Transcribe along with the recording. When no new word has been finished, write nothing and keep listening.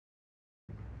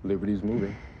Liberty's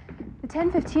moving. The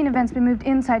 10:15 event's been moved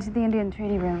inside to the Indian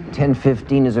Treaty Room.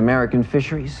 10:15 is American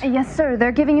Fisheries? Yes, sir.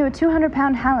 They're giving you a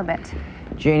 200-pound halibut.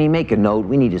 Janie, make a note.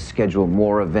 We need to schedule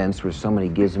more events where somebody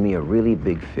gives me a really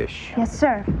big fish. Yes,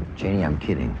 sir. Janie, I'm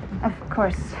kidding. Of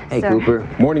course, Hey, sir. Cooper.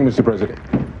 Morning, Mr. President.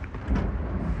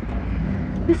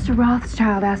 Mr.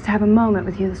 Rothschild asked to have a moment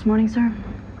with you this morning, sir.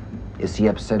 Is he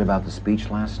upset about the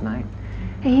speech last night?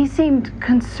 He seemed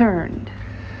concerned.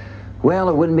 Well,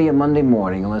 it wouldn't be a Monday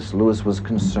morning unless Lewis was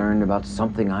concerned about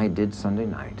something I did Sunday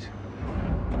night.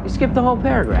 You skipped the whole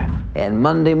paragraph. And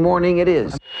Monday morning it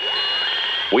is.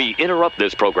 We interrupt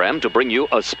this program to bring you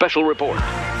a special report.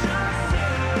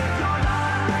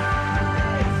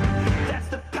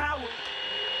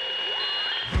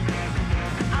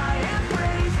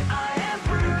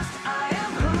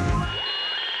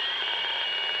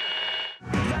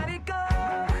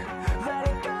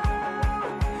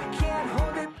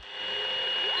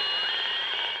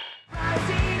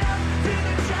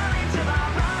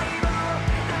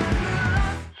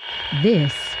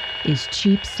 This is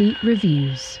Cheap Seat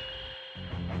Reviews.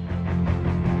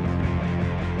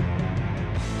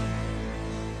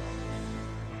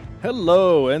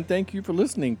 Hello, and thank you for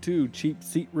listening to Cheap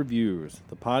Seat Reviews,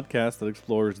 the podcast that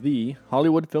explores the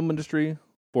Hollywood film industry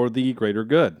for the greater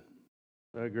good.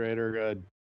 The greater good.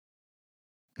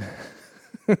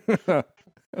 I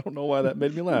don't know why that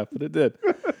made me laugh, but it did.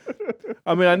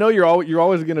 I mean, I know you're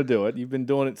always going to do it. You've been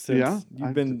doing it since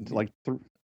you've been like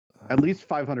at least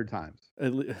 500 times.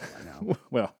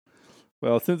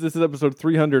 Well, since this is episode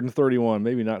 331,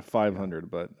 maybe not 500,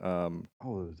 but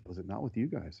was it not with you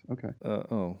guys? Okay.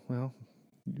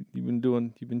 You've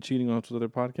been cheating on us with other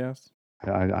podcasts.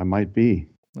 I might be.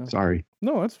 No. Sorry.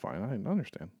 No, that's fine. I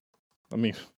understand. I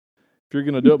mean, if you're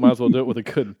gonna do it, might as well do it with a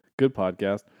good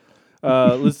podcast.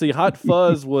 Let's see. Hot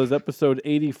Fuzz was episode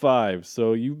 85.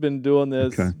 So you've been doing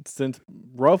this since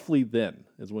roughly then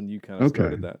is when you kind of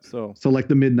started that. So like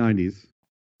the mid 90s.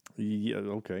 Yeah.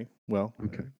 Okay. Well.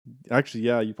 Okay. Actually,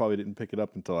 yeah. You probably didn't pick it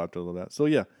up until after all that. So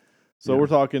yeah. So we're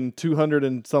talking 200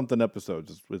 and something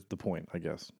episodes is the point, I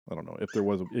guess. I don't know if there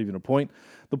was even a point.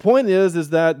 The point is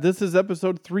that this is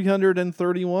episode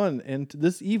 331, and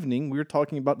this evening we're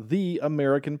talking about the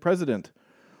American president.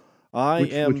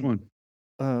 Which one?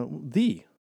 The.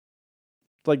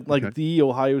 Like the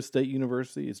Ohio State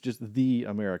University. It's just the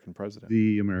American president.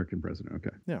 The American president.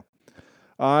 Okay. Yeah.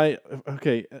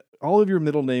 All of your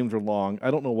middle names are long. I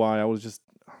don't know why. I was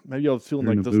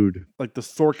feeling like the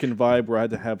Sorkin vibe where I had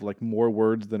to have like more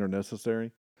words than are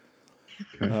necessary.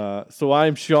 Okay. So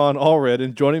I'm Sean Allred,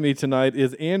 and joining me tonight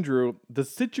is Andrew. The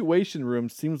Situation Room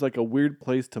seems like a weird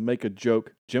place to make a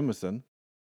joke, Jemison.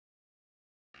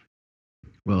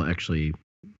 Well, actually,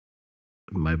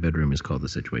 my bedroom is called the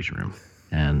Situation Room,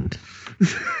 and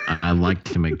I like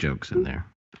to make jokes in there.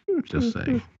 Just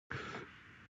say.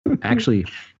 Actually,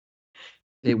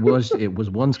 it was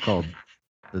once called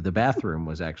the bathroom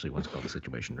was actually once called the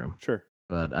Situation Room. Sure,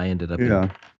 but I ended up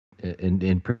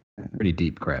in pretty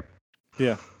deep crap.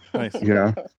 Yeah, nice.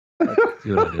 Yeah,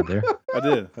 see what I did there? I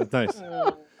did. That's nice.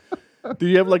 Do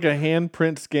you have like a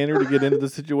handprint scanner to get into the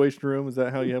Situation Room? Is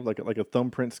that how you have like a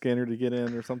thumbprint scanner to get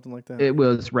in or something like that? It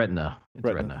was retina. It's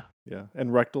retina. Yeah,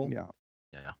 and rectal. Yeah.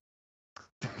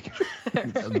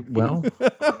 Well,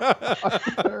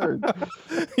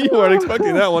 you weren't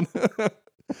expecting that one.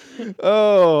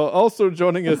 Also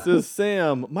joining us is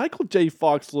Sam. Michael J.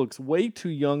 Fox looks way too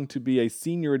young to be a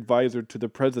senior advisor to the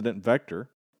president Vector.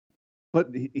 But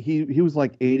he was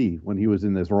like 80 when he was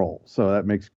in this role, so that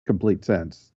makes complete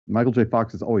sense. Michael J.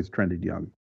 Fox has always trended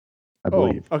young, I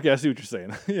believe. Okay, I see what you're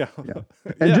saying. Yeah.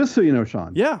 And just so you know,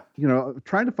 Sean. Yeah.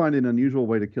 Trying to find an unusual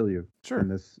way to kill you. Sure. In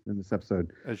this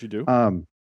episode. As you do.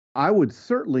 I would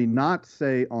certainly not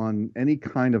say on any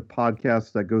kind of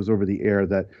podcast that goes over the air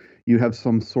that you have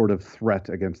some sort of threat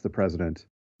against the president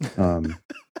on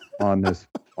this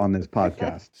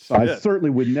podcast. So I certainly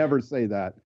would never say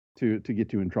that to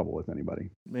get you in trouble with anybody.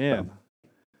 Man. So,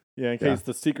 yeah, in case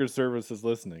the Secret Service is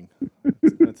listening.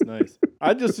 That's nice.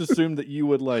 I just assumed that you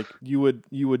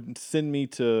would send me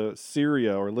to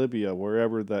Syria or Libya,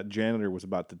 wherever that janitor was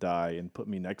about to die, and put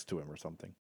me next to him or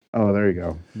something. Oh, there you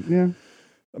go. Yeah.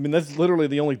 I mean, that's literally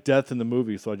the only death in the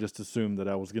movie, so I just assumed that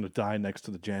I was going to die next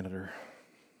to the janitor.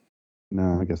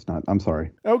 No, I guess not. I'm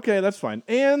sorry. Okay, that's fine.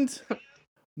 And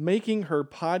making her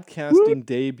podcasting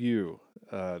debut.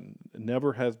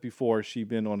 Never has before she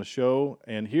been on a show,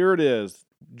 and here it is.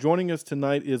 Joining us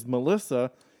tonight is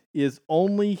Melissa, is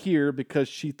only here because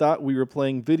she thought we were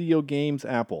playing video games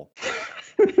Apple.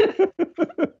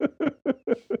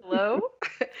 Hello?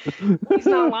 He's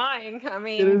not lying. I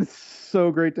mean, it is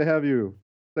so great to have you.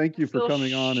 Thank you for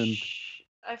coming on. And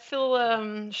I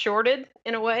feel shorted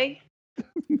in a way.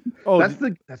 Oh,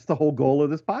 that's the whole goal of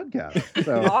this podcast.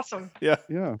 So Awesome. yeah,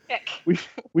 Heck.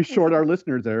 we short our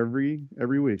listeners every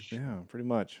week. yeah, pretty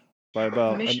much by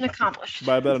about Mission accomplished.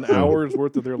 by about an hour's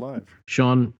worth of their life.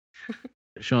 Sean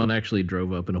actually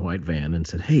drove up in a white van and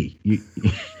said, "Hey, you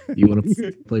want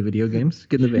to play video games?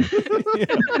 Get in the van."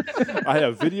 Yeah. I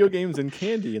have video games and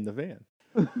candy in the van,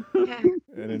 Yeah.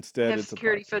 and I instead have it's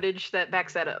security a podcast. footage that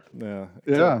backs that up. Yeah,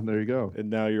 Yeah, there you go. and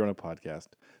now you're on a podcast.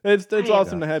 It's Right.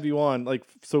 awesome to have you on. Like,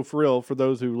 so for real, for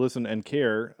those who listen and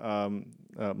care,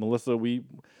 Melissa, we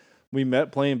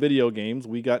met playing video games.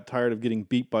 We got tired of getting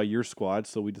beat by your squad,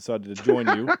 so we decided to join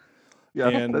you. Yeah,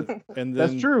 and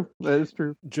that's then true. That is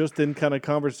true. just in kind of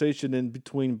conversation in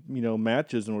between,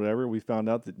 matches and whatever, we found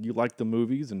out that you like the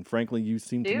movies, and frankly, you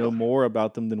seem to Do. know more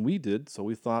about them than we did. So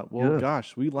we thought, well, Yeah.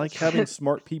 gosh, we like having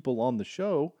smart people on the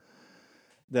show.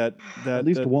 That At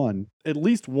least one. At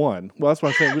least one. Well, that's why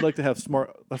I'm saying we like to have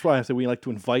smart. That's why I say we like to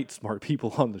invite smart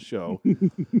people on the show.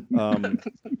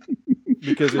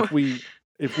 Because if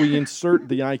we insert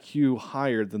the IQ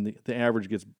higher, then the average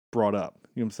gets brought up.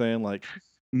 You know what I'm saying? Like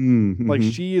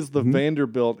Mhm. she is the Mhm.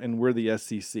 Vanderbilt and we're the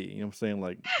SEC. You know what I'm saying?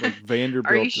 Like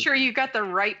Vanderbilt. Are you is- sure you got the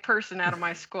right person out of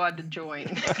my squad to join?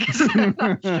 'Cause I'm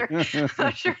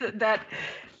not sure that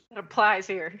applies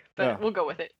here, but Yeah. we'll go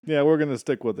with it. Yeah, we're gonna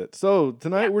stick with it. So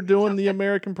tonight Yeah, we're doing sounds the good.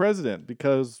 American president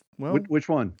because, well, Which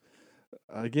one?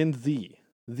 again,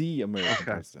 the American Okay.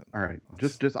 president. All right.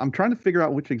 Just I'm trying to figure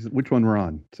out which one we're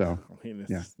on. So I mean,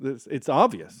 Yeah. it's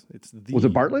obvious. It's the. was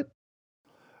it Bartlett?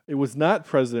 It was not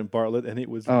President Bartlett, and it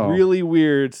was Oh. really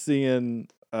weird seeing.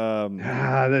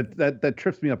 That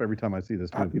trips me up every time I see this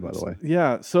movie. By the way,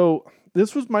 Yeah, so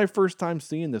this was my first time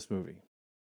seeing this movie.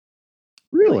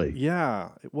 really?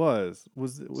 Yeah, it was.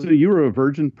 Was So you were a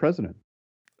virgin president?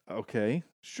 okay?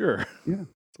 Sure. Yeah.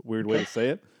 It's a weird way to say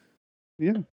it.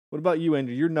 Yeah. What about you,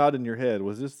 Andrew? You're nodding your head.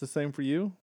 Was this the same for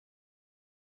you?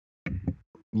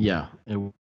 Yeah, it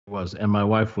was. And my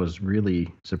wife was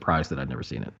really surprised that I'd never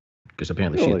seen it because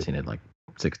apparently she Really? had seen it like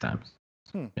 6 times.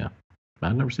 Hmm. Yeah,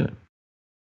 I'd never seen it.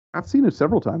 I've seen it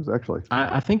several times actually.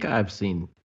 I think I've seen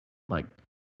like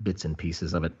bits and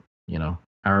pieces of it.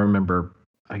 I remember,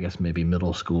 I guess maybe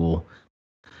middle school.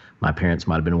 My parents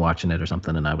might have been watching it or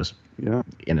something, and I was Yeah.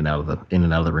 in and out of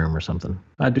the room or something.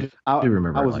 I do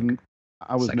remember. I was like,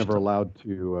 I was sections never of it. allowed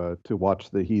to watch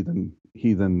the heathen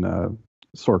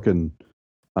Sorkin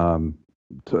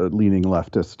leaning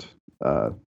leftist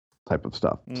type of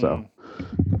stuff. So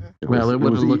Mm. well, it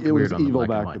would have looked it was weird on the evil black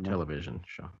and back white then. television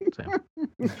show. Sam.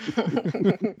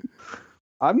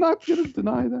 I'm not going to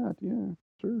deny that. Yeah,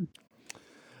 sure.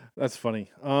 That's funny.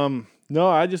 No,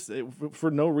 I just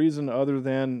for no reason other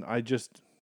than I just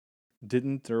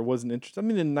didn't or wasn't interested. I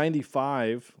mean, in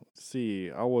 '95, let's see,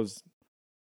 I was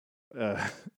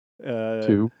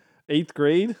 2. 8th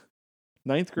grade,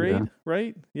 9th grade, Yeah.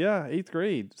 right? Yeah, 8th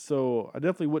grade. So I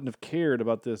definitely wouldn't have cared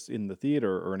about this in the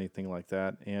theater or anything like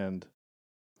that. And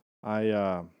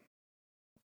I,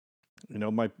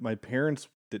 my parents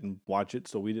didn't watch it,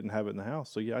 so we didn't have it in the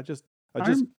house. So yeah, I just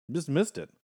missed it.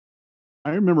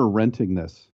 I remember renting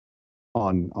this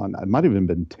on it might have even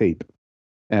been tape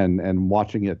and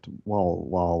watching it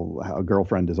while a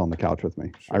girlfriend is on the couch with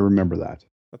me. I Sure. remember that.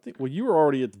 I think, well, you were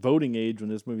already at voting age when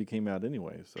this movie came out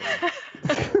anyway. So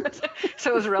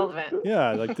So it was relevant.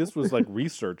 yeah, like this was like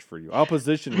research for you,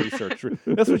 opposition research.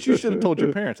 That's what you should have told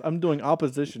your parents. I'm doing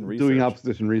opposition research. Doing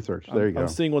opposition research. There you go. I'm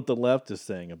seeing what the left is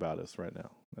saying about us right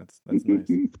now. That's nice.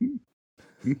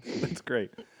 That's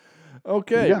great.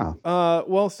 Okay. Yeah.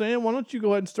 Well, Sam, why don't you go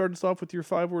ahead and start us off with your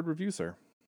 5-word review, sir?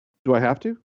 Do I have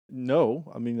to?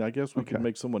 No, I mean, I guess we could Okay.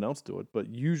 make someone else do it, but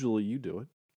usually you do it.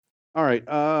 All right.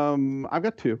 I've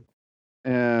got 2.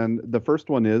 And the first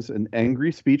one is an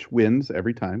angry speech wins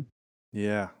every time.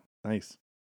 Yeah. Nice.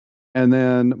 And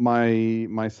then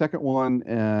my second one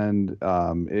and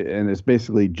it's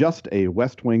basically just a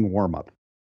West Wing warm up.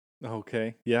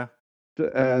 Okay. Yeah.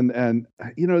 And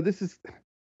this is,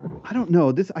 I don't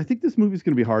know, I think this movie is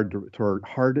going to be hard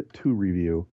to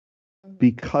review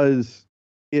because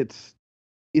it's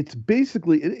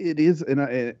basically it is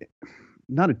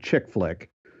not a chick flick,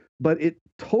 but it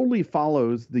totally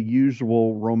follows the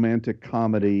usual romantic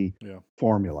comedy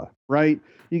formula, right?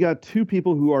 You got 2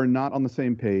 people who are not on the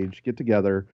same page get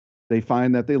together, they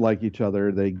find that they like each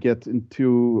other, they get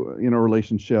into a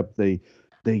relationship, they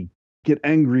get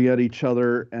angry at each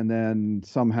other, and then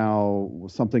somehow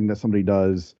something that somebody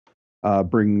does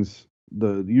brings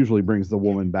usually brings the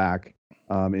woman back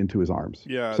into his arms.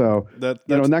 Yeah. So that's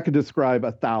and that could describe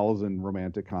 1,000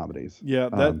 romantic comedies. Yeah,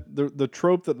 the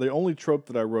trope the only trope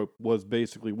that I wrote was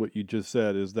basically what you just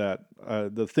said, is that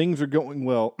the things are going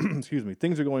well. Excuse me,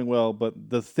 things are going well, but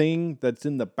the thing that's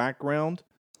in the background,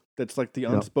 that's like the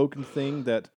unspoken thing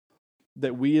that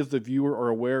we as the viewer are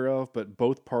aware of, but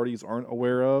both parties aren't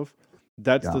aware of.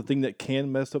 That's the thing that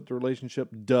can mess up the relationship,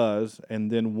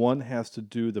 and then one has to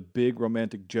do the big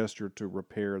romantic gesture to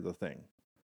repair the thing.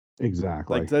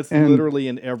 Exactly. Like that's literally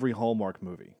in every Hallmark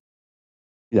movie.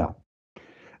 Yeah.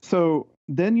 So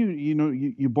then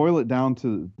you boil it down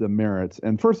to the merits.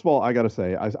 And first of all, I got to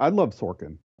say, I love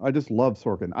Sorkin. I just love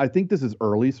Sorkin. I think this is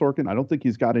early Sorkin. I don't think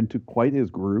he's got into quite his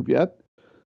groove yet.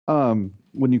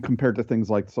 When you compare it to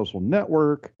things like Social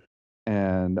Network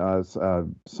and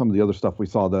some of the other stuff we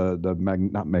saw,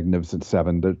 not Magnificent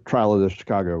Seven, the Trial of the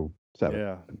Chicago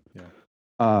Seven. Yeah.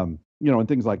 And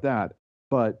things like that.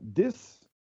 But this,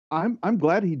 I'm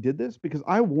glad he did this, because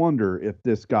I wonder if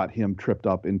this got him tripped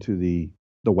up into the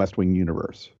West Wing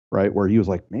universe, right? Where he was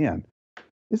like, man,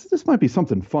 this might be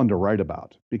something fun to write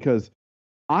about, because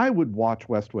I would watch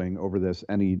West Wing over this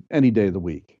any day of the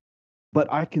week. But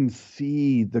I can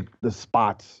see the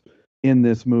spots in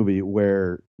this movie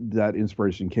where that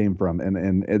inspiration came from,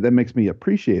 and that makes me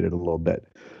appreciate it a little bit.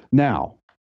 Now,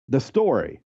 the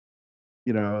story,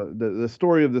 the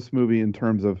story of this movie in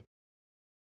terms of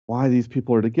why these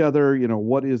people are together,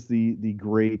 what is the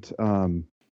great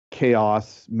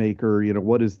chaos maker,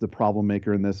 what is the problem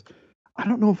maker in this? I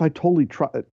don't know if I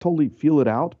totally feel it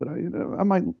out, but I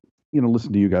might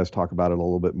listen to you guys talk about it a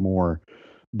little bit more.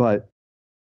 But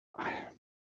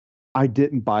I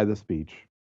didn't buy the speech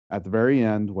at the very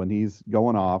end when he's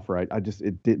going off, right?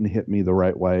 It didn't hit me the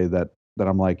right way that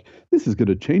I'm like, this is going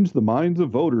to change the minds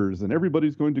of voters and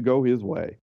everybody's going to go his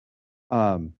way.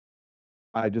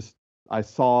 I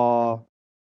saw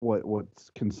what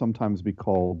can sometimes be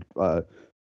called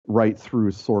right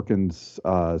through Sorkin's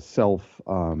self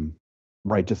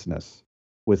righteousness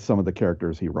with some of the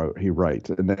characters he writes,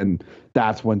 and then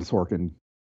that's when Sorkin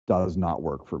does not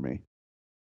work for me.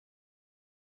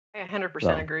 I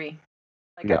 100% agree.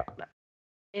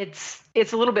 It's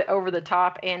a little bit over the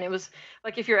top, and it was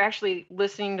like, if you're actually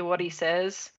listening to what he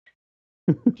says,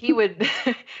 he would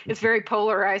it's very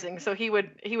polarizing, so he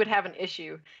would have an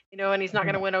issue, and he's not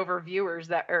going to win over viewers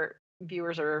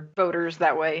or voters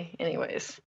that way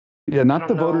anyways. Yeah, not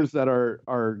the voters that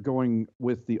are going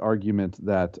with the argument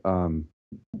that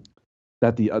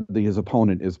his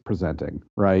opponent is presenting,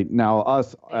 right? Now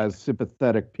us as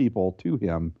sympathetic people to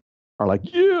him are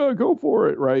like, yeah, go for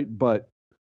it, right? But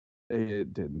it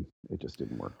just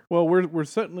didn't work. Well, we're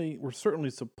certainly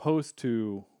supposed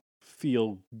to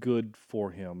feel good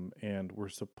for him, and we're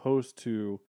supposed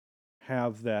to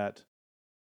have that,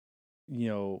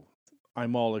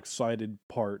 I'm all excited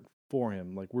part for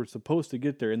him. Like, we're supposed to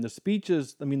get there. And the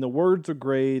speeches, the words are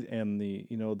great, and the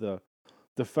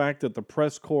fact that the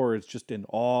press corps is just in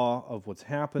awe of what's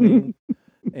happening.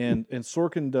 and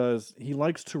Sorkin he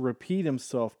likes to repeat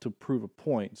himself to prove a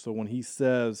point. So when he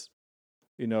says,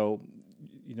 if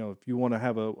you want to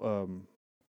have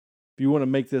if you want to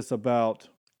make this about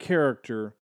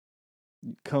character,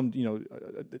 come,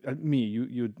 me,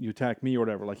 you attack me or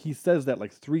whatever. Like, he says that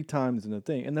like 3 times in the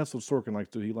thing, and that's what Sorkin likes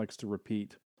to do. He likes to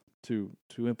repeat to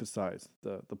emphasize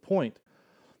the point.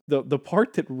 The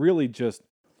part that really just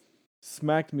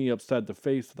smacked me upside the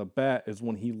face with a bat is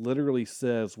when he literally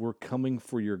says, "We're coming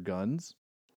for your guns."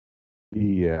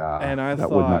 Yeah, and that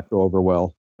would not go over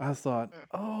well. I thought,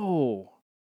 oh,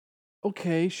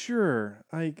 okay, sure.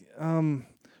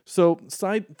 So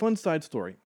fun side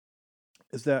story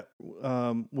is that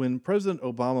when President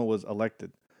Obama was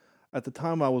elected, at the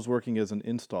time I was working as an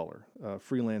installer,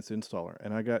 freelance installer,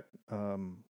 and I got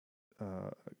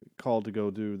called to go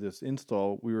do this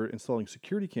install. We were installing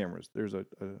security cameras. There's a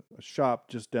shop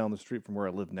just down the street from where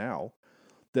I live now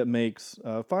that makes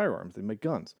firearms. They make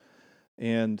guns,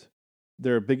 and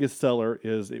their biggest seller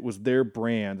it was their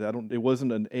brand. It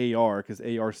wasn't an AR, because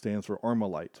AR stands for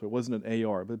Armalite, so it wasn't an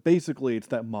AR. But basically, it's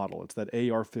that model. It's that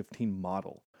AR-15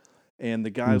 model. And the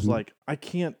guy's like, I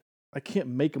can't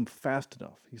make them fast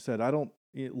enough. He said, I'll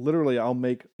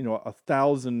make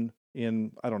 1,000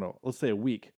 in, I don't know, let's say a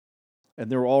week. And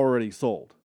they're already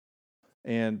sold.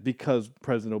 And because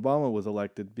President Obama was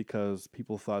elected, because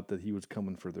people thought that he was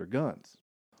coming for their guns.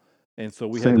 And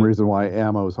so same reason why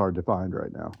ammo is hard to find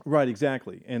right now. Right,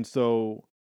 exactly. And so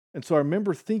I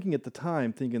remember thinking at the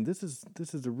time, this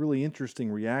is a really interesting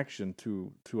reaction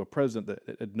to a president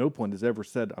that at no point has ever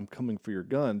said, "I'm coming for your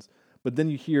guns." But then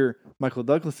you hear Michael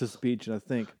Douglas's speech, and I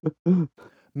think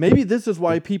maybe this is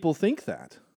why people think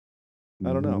that.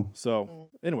 I don't know. Mhm. So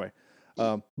anyway,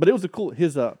 but it was a cool.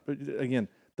 His again,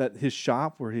 that his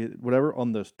shop where he whatever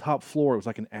on the top floor, it was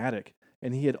like an attic,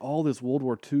 and he had all this World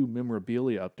War II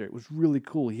memorabilia up there. It was really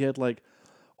cool. He had like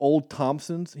old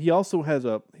Thompsons. He also has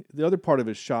the other part of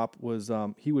his shop was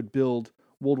he would build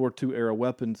World War II era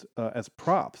weapons as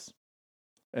props,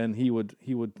 and he would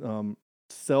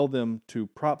sell them to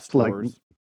prop stores.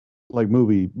 Like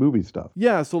movie stuff.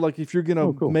 Yeah, so like if you're gonna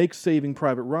Oh, cool. make Saving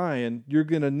Private Ryan, you're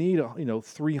gonna need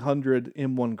 300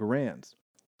 M1 Garands.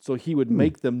 So he would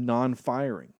make them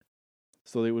non-firing,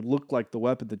 so they would look like the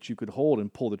weapon that you could hold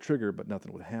and pull the trigger, but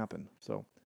nothing would happen. So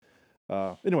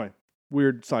anyway,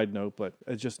 weird side note, but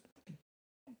it's just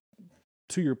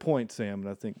to your point, Sam, and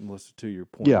I think Melissa, to your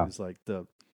point, Yeah. is like the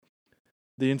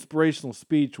inspirational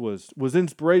speech was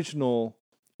inspirational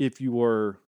if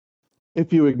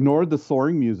you ignored the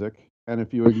soaring music, and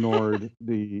if you ignored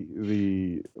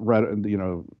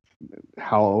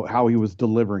how he was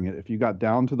delivering it, if you got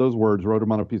down to those words, wrote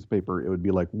them on a piece of paper, it would be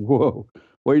like, whoa,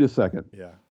 wait a second.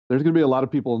 Yeah. There's going to be a lot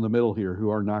of people in the middle here who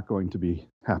are not going to be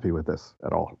happy with this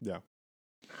at all. Yeah.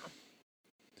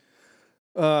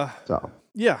 So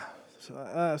Yeah.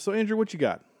 So Andrew, what you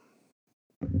got?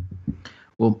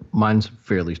 Well, mine's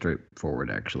fairly straightforward,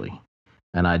 actually.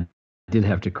 And I did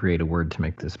have to create a word to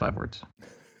make this 5 words.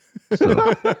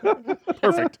 So,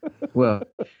 Perfect. well,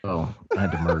 I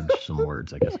had to merge some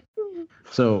words, I guess.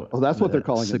 So, that's what they're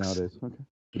calling it nowadays. Okay.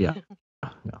 Yeah.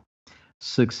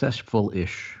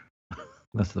 Successful-ish.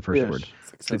 That's the first word.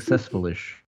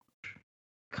 Successful-ish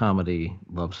comedy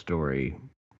love story.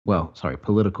 Well, sorry,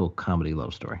 political comedy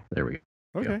love story. There we go.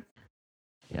 Okay.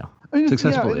 Yeah. I mean,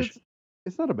 Successful-ish.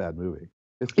 It's not a bad movie.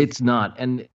 It's not.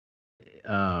 And,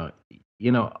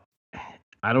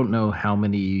 I don't know how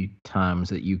many times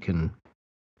that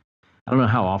I don't know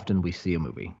how often we see a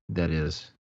movie that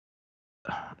is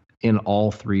in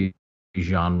all 3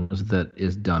 genres that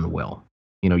is done well.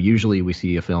 Usually we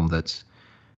see a film that's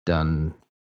done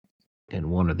in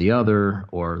one or the other,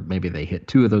 or maybe they hit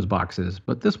 2 of those boxes.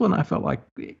 But this one, I felt like,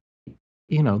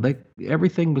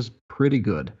 everything was pretty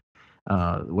good.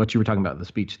 What you were talking about, the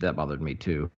speech, that bothered me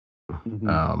too.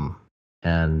 Mhm.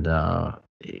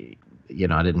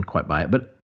 I didn't quite buy it,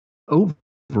 but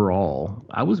overall,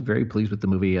 I was very pleased with the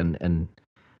movie, and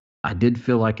I did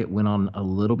feel like it went on a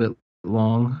little bit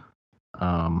long.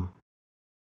 I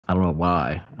don't know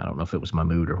why. I don't know if it was my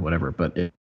mood or whatever, but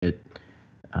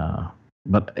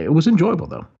but it was enjoyable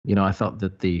though. I thought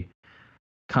that the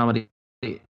comedy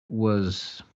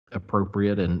was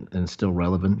appropriate and still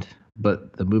relevant,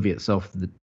 but the movie itself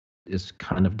is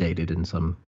kind of dated in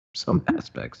some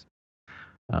aspects.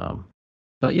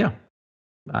 But yeah,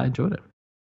 I enjoyed it.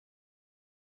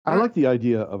 I like the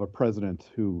idea of a president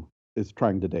who is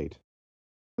trying to date.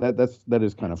 That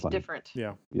is kind of funny. Different.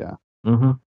 Yeah. Yeah.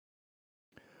 Mm-hmm.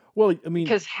 Well, I mean,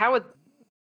 Because how would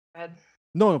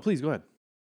no, please go ahead.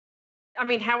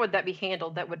 how would that be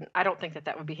handled? I don't think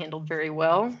that would be handled very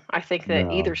well. I think that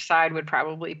No. either side would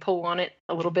probably pull on it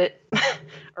a little bit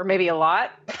or maybe a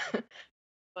lot.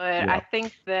 But Yeah. I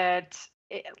think that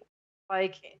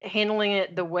handling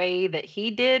it the way that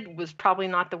he did was probably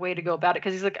not the way to go about it,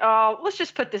 because he's like, oh, let's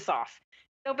just put this off.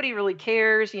 Nobody really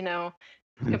cares,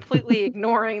 completely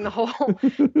ignoring the whole,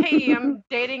 hey, I'm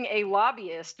dating a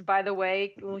lobbyist, by the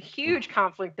way. Huge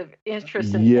conflict of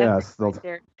interest and Yes, ethics right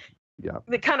there. Yeah.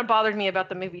 That kind of bothered me about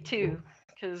the movie too,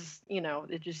 because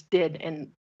it just did.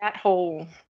 And that whole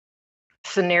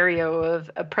scenario of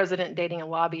a president dating a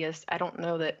lobbyist, I don't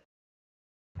know that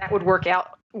would work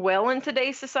out well in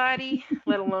today's society,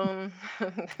 let alone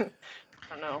I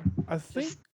don't know. I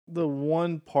think the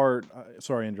one part.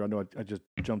 Sorry, Andrew. I know I just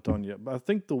jumped on you, but I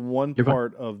think the one You're fine.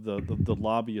 part of the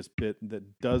lobbyist bit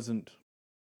that doesn't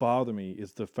bother me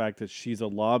is the fact that she's a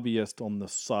lobbyist on the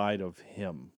side of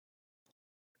him.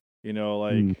 I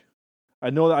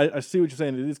know that I see what you're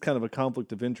saying. It is kind of a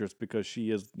conflict of interest because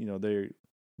she is,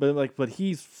 but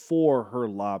he's for her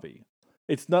lobby.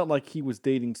 It's not like he was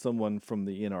dating someone from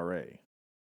the NRA.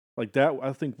 Like that,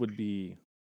 I think would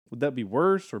that be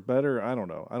worse or better? I don't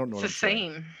know. I don't know. It's what the I'm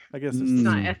saying. same. I guess it's It's the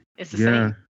not. same. It's the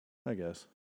same. I guess.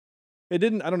 It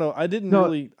didn't. I don't know. I didn't No.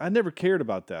 really. I never cared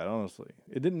about that. Honestly,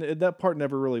 it didn't. That part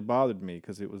never really bothered me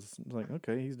because it was like,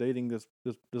 okay, he's dating this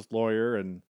lawyer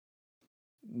and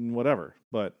whatever.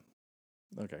 But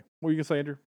okay, what were you gonna say,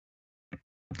 Andrew?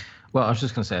 Well, I was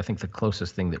just going to say, I think the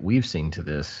closest thing that we've seen to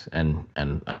this, and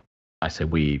I say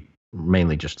we,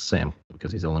 mainly just Sam,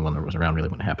 because he's the only one that was around really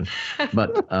when it happened.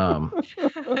 But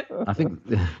I think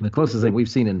the closest thing we've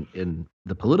seen in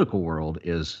the political world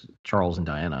is Charles and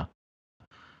Diana.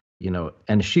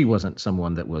 And she wasn't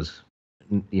someone that was,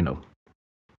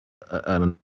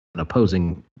 an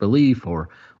opposing belief or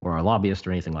a lobbyist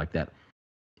or anything like that.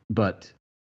 But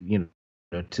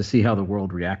to see how the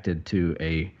world reacted to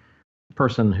a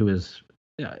person who is,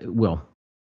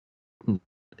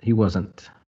 he wasn't.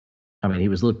 I mean, he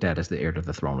was looked at as the heir to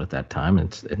the throne at that time,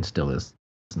 and still is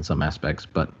in some aspects.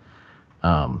 But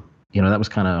that was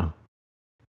kind of,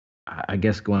 I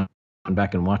guess, going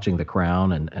back and watching The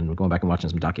Crown and going back and watching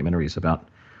some documentaries about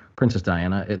Princess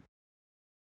Diana.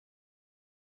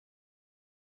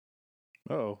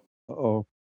 Uh-oh.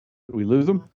 Did we lose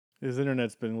him? His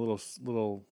internet's been a little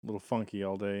funky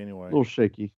all day anyway. A little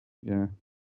shaky. Yeah.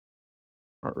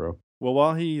 Front row. Well,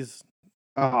 while he's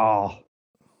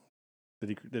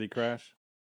did he crash?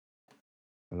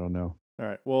 I don't know. All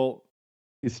right. Well,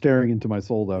 he's staring into my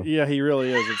soul though. Yeah, he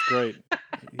really is. It's great.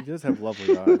 He does have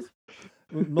lovely eyes.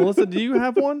 Melissa, do you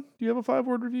have one? Do you have a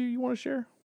 5-word review you want to share?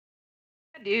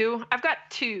 I do. I've got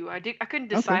 2. I couldn't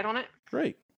decide on it.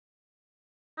 Great.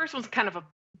 First one's kind of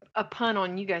a pun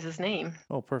on you guys' name.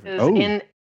 Oh, perfect.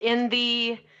 In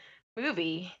the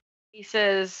movie, he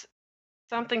says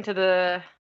something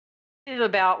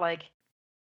about like,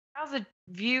 how's the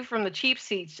view from the cheap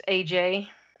seats, AJ?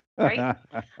 Right?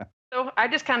 So I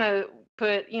just kind of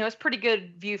put, it's pretty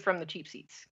good view from the cheap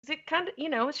seats. It kind of,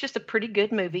 it's just a pretty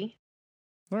good movie.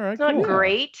 All right, it's not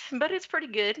great, but it's pretty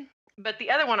good. But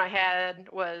the other one I had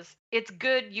was, it's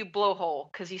good, you blowhole,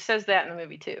 because he says that in the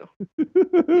movie too.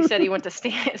 He said he went to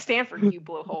Stanford, you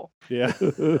blowhole. Yeah,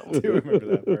 I do remember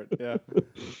that part. Yeah,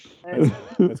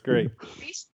 that's great.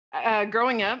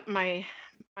 Growing up, my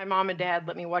mom and dad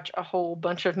let me watch a whole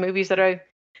bunch of movies that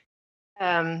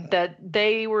that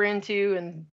they were into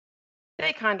and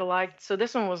they kind of liked. So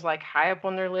this one was like high up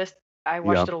on their list. I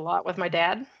watched it a lot with my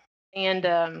dad, and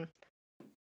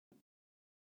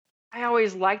I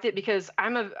always liked it because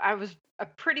I was a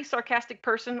pretty sarcastic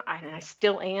person, and I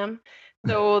still am.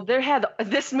 So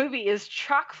this movie is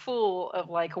chock full of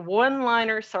like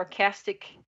one-liner sarcastic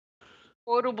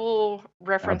quotable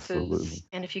references. Absolutely.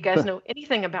 And if you guys know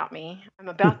anything about me, I'm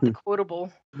about the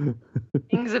quotable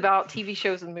things about TV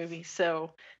shows and movies.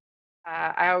 So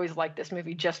I always like this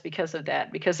movie just because of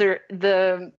that, because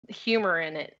the humor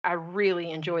in it, I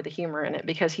really enjoy the humor in it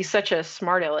because he's such a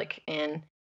smart aleck and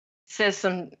says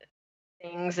some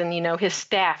things, and his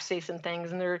staff say some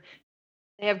things, and they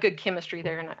have good chemistry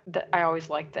there, and I always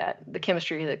like that. The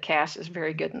chemistry of the cast is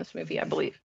very good in this movie, I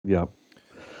believe. Yeah.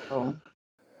 Oh.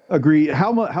 Agree.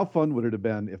 How fun would it have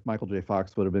been if Michael J.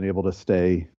 Fox would have been able to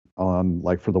stay on,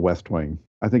 like, for The West Wing?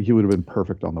 I think he would have been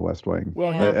perfect on The West Wing.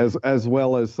 Well, as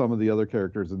well as some of the other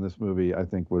characters in this movie, I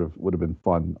think would have been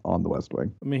fun on The West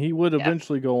Wing. I mean, he would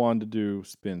eventually go on to do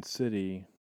Spin City.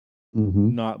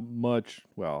 Mm-hmm. Not much.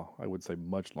 Well, I would say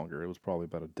much longer. It was probably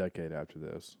about a decade after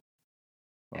this.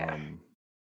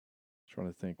 Trying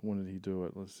to think, when did he do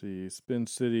it? Let's see. Spin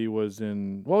City was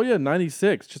in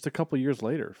 96, just a couple years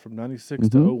later, from 96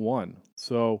 to 01.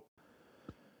 So,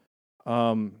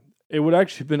 it would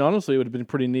actually been, honestly, it would have been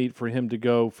pretty neat for him to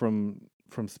go from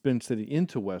Spin City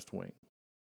into West Wing.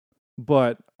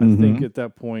 But I think at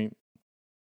that point,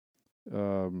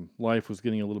 life was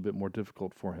getting a little bit more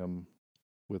difficult for him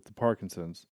with the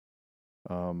Parkinson's.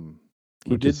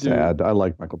 Which is sad. I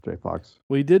like Michael J. Fox.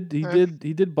 Well, he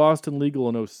did Boston Legal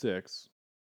in 06.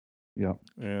 Yeah.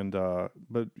 And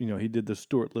but he did the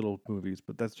Stuart Little movies,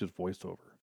 but that's just voiceover.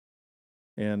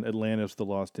 And Atlantis: The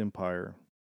Lost Empire.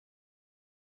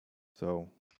 So,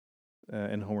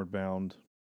 and Homeward Bound.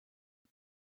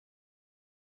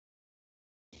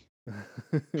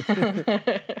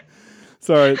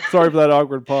 Sorry for that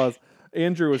awkward pause.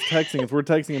 Andrew was texting us. We're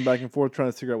texting him back and forth trying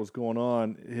to figure out what's going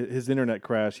on. His internet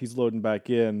crashed. He's loading back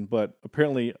in, but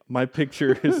apparently my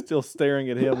picture is still staring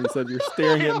at him. He said, "You're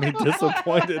staring at me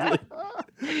disappointedly."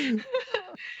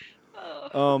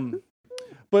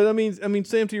 But I mean,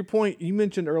 Sam, to your point, you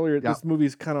mentioned earlier this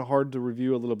movie's kind of hard to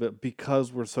review a little bit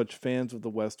because we're such fans of The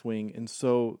West Wing, and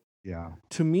so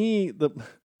to me,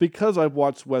 because I've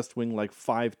watched West Wing like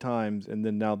 5 times, and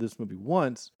then now this movie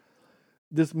once.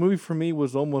 This movie for me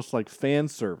was almost like fan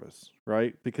service,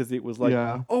 right? Because it was like,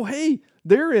 oh hey,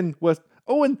 they're in West.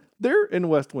 Oh, and they're in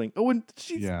West Wing. Oh, and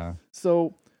she's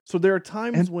So there are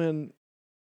times when,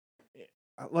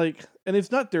 like, and it's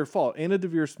not their fault. Anna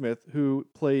Deavere Smith, who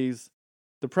plays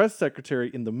the press secretary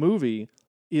in the movie,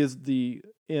 is the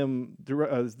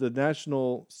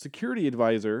national security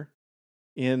advisor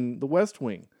in the West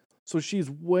Wing. So she's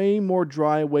way more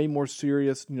dry, way more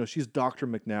serious. She's Dr.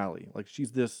 McNally. Like,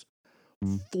 she's this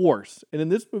force, and in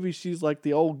this movie she's like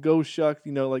the old go shuck,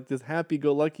 like this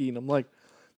happy-go-lucky, and I'm like,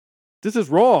 this is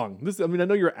wrong. I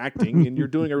know you're acting and you're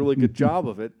doing a really good job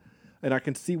of it, And I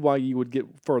can see why you would get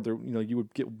further, you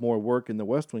would get more work in the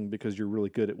West Wing because you're really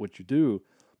good at what you do.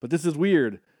 But this is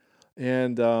weird.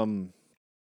 And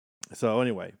so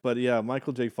anyway, but yeah,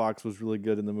 Michael J. Fox was really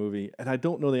good in the movie. And I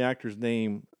don't know the actor's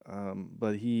name,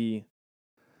 but he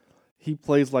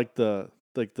plays like the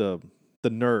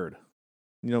nerd.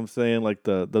 You know what I'm saying? Like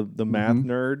the math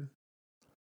nerd.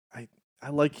 I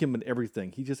like him in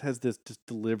everything. He just has this just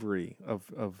delivery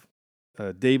of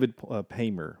David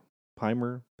Paymer.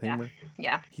 Paymer?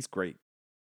 Yeah. He's great.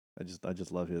 I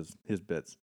just love his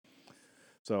bits.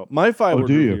 So my 5-word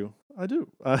review. I do.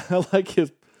 I like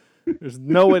his. There's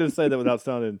no way to say that without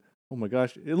sounding. Oh my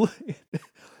gosh,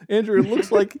 Andrew! It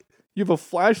looks like you have a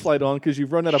flashlight on because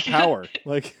you've run out of power.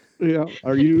 Like, yeah.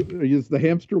 Is the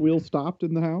hamster wheel stopped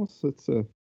in the house? It's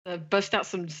bust out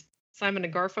some Simon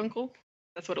and Garfunkel.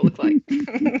 That's what it looked like.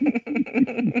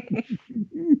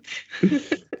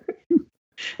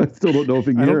 I still don't know if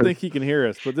he can I hear don't us. think he can hear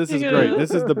us, but this is great. This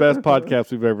is the best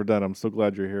podcast we've ever done. I'm so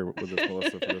glad you're here with us,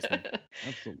 Melissa, for this one.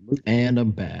 Absolutely. And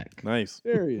I'm back. Nice.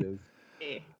 There he is.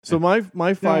 So my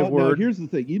 5-word. Here's the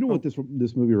thing. You know what this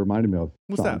movie reminded me of?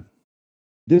 What's that?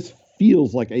 This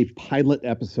feels like a pilot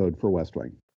episode for West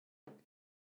Wing,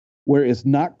 where it's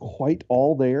not quite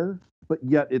all there, but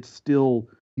yet it's still,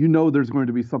 there's going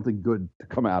to be something good to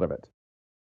come out of it.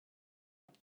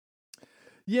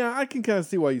 Yeah, I can kind of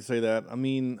see why you say that. I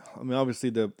mean, obviously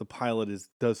the pilot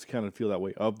does kind of feel that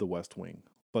way of the West Wing,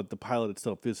 but the pilot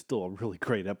itself is still a really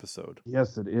great episode.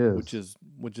 Yes, it is.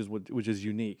 Which is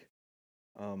unique.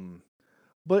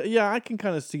 But yeah, I can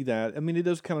kind of see that. I mean, it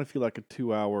does kind of feel like a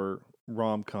 2-hour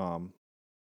rom-com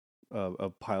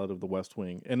of pilot of the West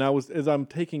Wing. And as I'm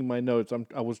taking my notes,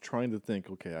 I was trying to think,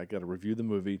 okay, I got to review the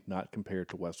movie, not compare it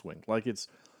to West Wing. Like it's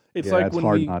like when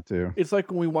hard not to. It's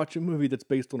like when we watch a movie that's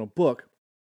based on a book.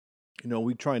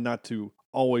 We try not to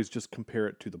always just compare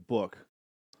it to the book.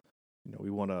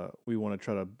 We want to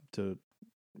try to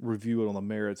review it on the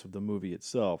merits of the movie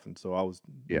itself. And so I was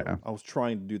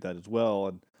trying to do that as well.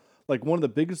 And like one of the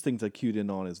biggest things I cued in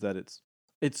on is that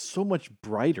it's so much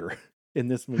brighter in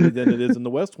this movie than it is in the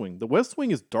West Wing. The West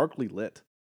Wing is darkly lit.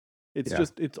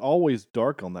 It's always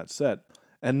dark on that set.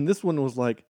 And this one was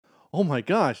like, oh my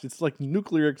gosh, it's like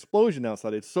nuclear explosion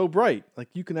outside. It's so bright. Like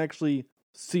you can actually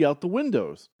see out the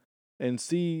windows and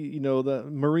see, the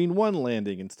Marine One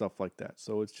landing and stuff like that.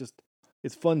 So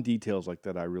it's fun details like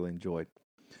that I really enjoyed.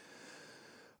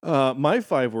 My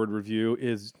 5-word review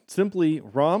is simply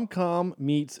rom-com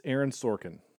meets Aaron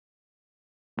Sorkin.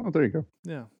 Oh, there you go.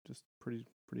 Yeah, just pretty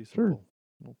simple. Sure.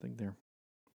 Little thing there.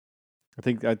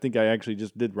 I think I actually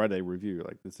just did write a review.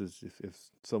 Like this is if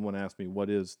someone asked me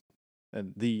what is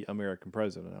the American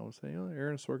president, I would say,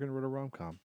 Aaron Sorkin wrote a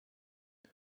rom-com.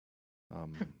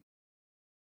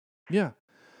 Yeah.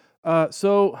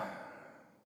 So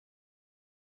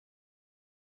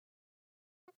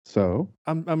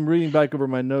I'm reading back over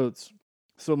my notes.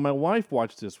 So my wife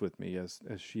watched this with me, as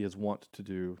she is wont to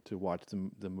do, to watch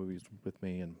the movies with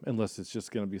me, and unless it's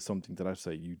just going to be something that I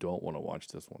say you don't want to watch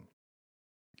this one.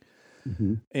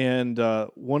 Mm-hmm. And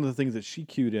one of the things that she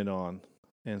cued in on,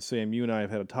 and Sam, you and I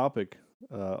have had a topic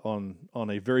on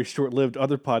a very short-lived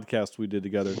other podcast we did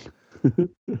together.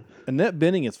 Annette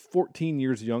Bening is 14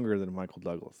 years younger than Michael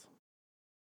Douglas.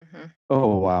 Mm-hmm.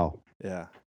 Oh wow! Yeah,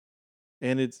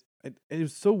 and it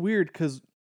was so weird because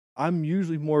I'm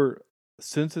usually more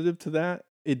sensitive to that.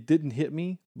 It didn't hit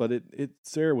me, but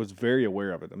Sarah was very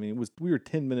aware of it. I mean, we were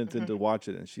 10 minutes into watch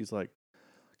it, and she's like,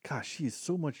 "Gosh, she is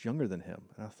so much younger than him."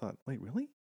 And I thought, "Wait, really?"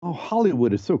 Oh,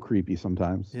 Hollywood is so creepy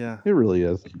sometimes. Yeah, it really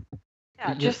is.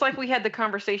 Yeah, just like we had the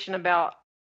conversation about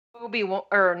Obi-Wan,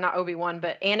 or not Obi-Wan,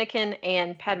 but Anakin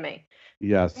and Padme.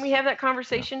 Yes. Can we have that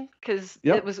conversation? Because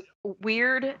it was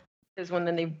weird. Because when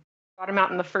they brought him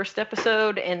out in the first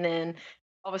episode, and then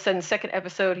all of a sudden, the second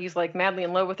episode, he's like madly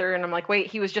in love with her, and I'm like, wait,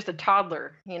 he was just a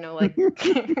toddler. Like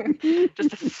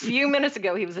just a few minutes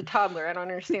ago, he was a toddler. I don't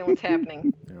understand what's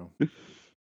happening. Yeah.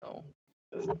 So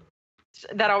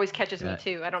that always catches me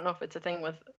too. I don't know if it's a thing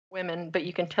with women, but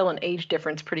you can tell an age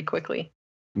difference pretty quickly.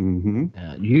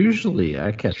 Mm-hmm. Usually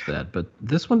I catch that, but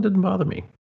this one didn't bother me.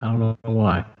 I don't know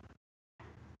why.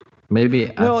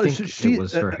 Maybe I think it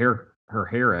was her hair. Her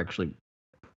hair actually,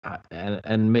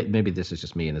 and maybe this is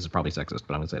just me, and this is probably sexist,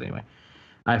 but I'm gonna say it anyway.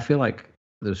 I feel like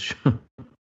those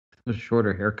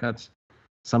shorter haircuts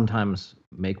sometimes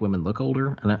make women look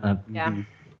older, and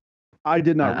I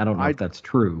did not. I don't know if that's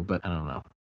true, but I don't know.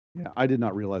 Yeah, I did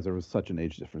not realize there was such an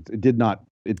age difference. It did not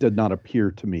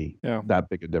appear to me that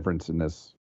big a difference in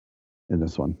this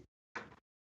one.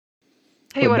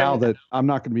 Hey, but now that I'm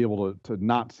not going to be able to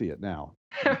not see it now.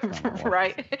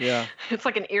 Right. Yeah. It's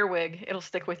like an earwig. It'll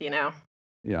stick with you now.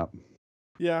 Yeah.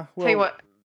 Yeah. Tell you Well, what,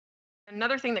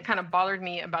 another thing that kind of bothered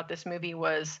me about this movie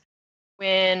was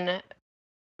when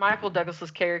Michael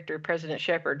Douglas's character, President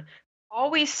Shepard,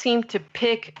 always seemed to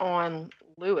pick on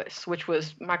Lewis, which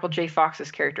was Michael J.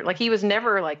 Fox's character. Like he was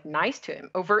never like nice to him,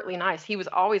 overtly nice. He was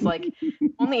always like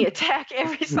on the attack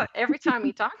every time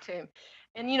he talked to him.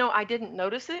 And I didn't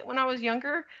notice it when I was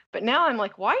younger, but now I'm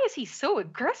like, why is he so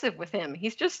aggressive with him?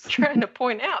 He's just trying to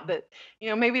point out that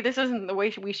maybe this isn't the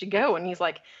way we should go. And he's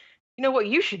like, you know what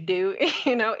you should do?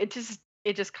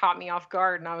 It just caught me off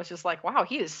guard, and I was just like, wow,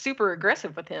 he is super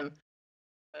aggressive with him.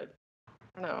 But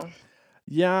I don't know.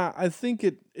 yeah, I think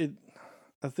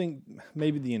I think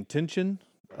maybe the intention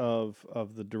of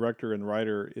the director and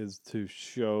writer is to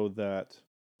show that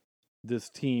this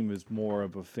team is more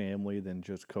of a family than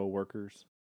just coworkers,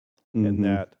 and Mhm.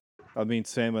 that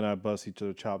Sam and I bust each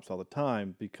other chops all the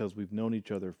time because we've known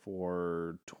each other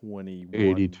for 21,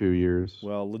 82 years.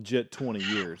 well, legit 20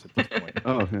 years at this point.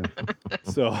 Oh, yeah.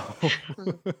 So,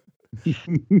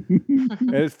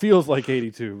 and it feels like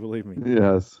 82, believe me.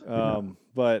 Yes.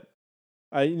 But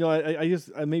I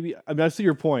see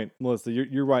your point, Melissa.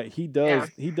 You're right. He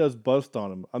does bust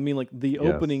on him. I mean, like the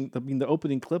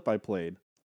opening clip I played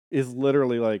is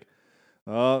literally like,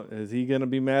 oh, is he gonna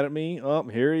be mad at me? Oh,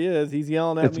 here he is. He's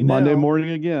yelling at It's me Monday now. morning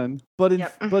again. But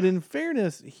Yep. but in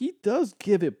fairness, he does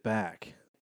give it back.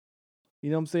 You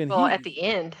know what I'm saying? Well, at the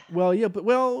end, Well,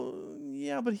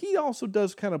 but he also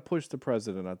does kind of push the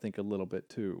president, I think, a little bit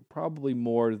too. Probably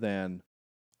more than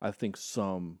I think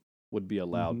some would be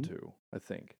allowed to. I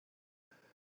think.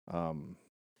 I don't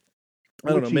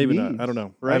Which know. he Maybe not. I needs, don't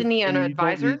know. right? isn't he an And you don't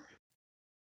advisor? need-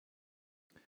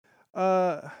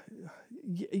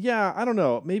 Yeah, I don't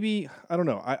know. Maybe I don't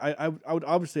know. I would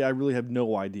obviously I really have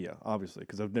no idea, obviously,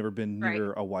 because I've never been Right.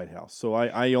 near a White House. So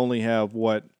I only have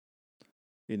what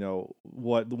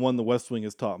the West Wing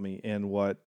has taught me and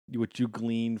what you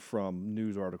glean from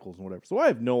news articles and whatever. So I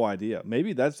have no idea.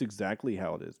 Maybe that's exactly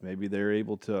how it is. Maybe they're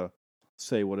able to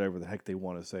say whatever the heck they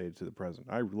want to say to the president.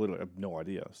 I literally have no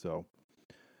idea. So,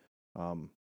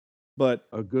 but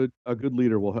A good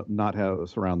leader will not have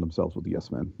surround themselves with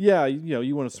yes men. yeah,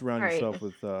 you want to surround Right. yourself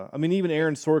with. Even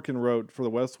Aaron Sorkin wrote for the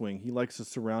West Wing. He likes to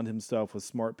surround himself with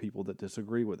smart people that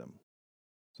disagree with him.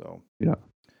 So Yeah.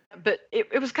 But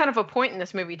it was kind of a point in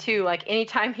this movie too. Like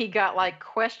anytime he got like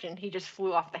questioned, he just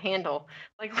flew off the handle.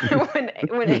 Like when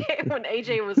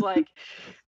AJ was like,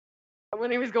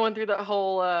 when he was going through the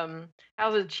whole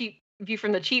how's a cheap view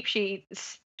from the cheap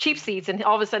seats, and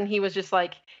all of a sudden he was just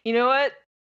like, you know what?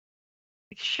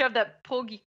 Shoved that pull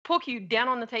cue down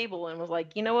on the table and was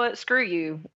like, you know what? Screw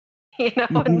you.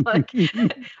 And like,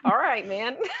 all right,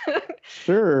 man.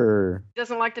 Sure.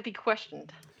 Doesn't like to be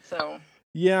questioned. So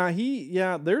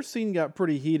yeah, their scene got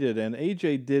pretty heated, and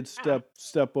AJ did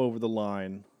step over the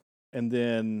line, and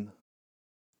then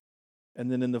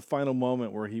in the final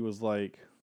moment where he was like,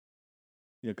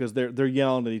 because they're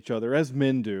yelling at each other as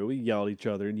men do. We yell at each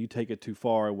other, and you take it too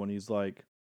far when he's like,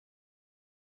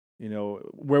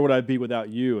 where would I be without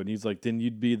you? And he's like, then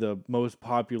you'd be the most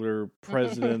popular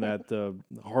president at the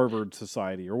Harvard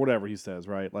Society or whatever he says,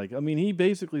 right? Like, he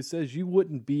basically says you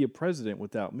wouldn't be a president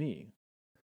without me.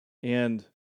 And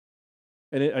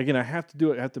again, I have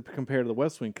to compare to the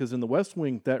West Wing, because in the West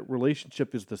Wing, that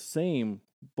relationship is the same,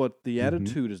 but the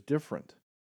attitude is different.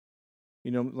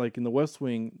 Like in the West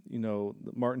Wing,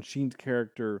 Martin Sheen's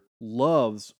character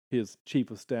loves his chief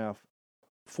of staff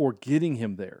for getting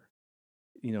him there.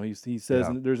 He says,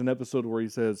 there's an episode where he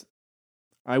says,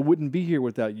 I wouldn't be here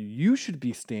without you. You should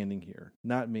be standing here,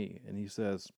 not me. And he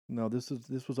says, no, this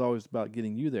was always about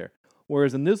getting you there.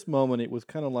 Whereas in this moment, it was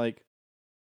kind of like,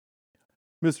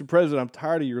 Mr. President, I'm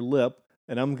tired of your lip,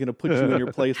 and I'm going to put you in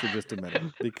your place for just a minute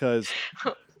because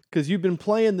you've been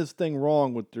playing this thing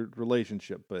wrong with the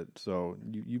relationship. But so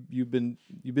you've been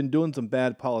doing some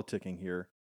bad politicking here,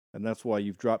 and that's why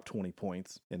you've dropped 20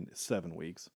 points in 7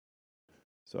 weeks.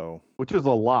 So, which is a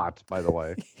lot, by the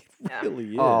way. It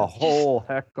really is a whole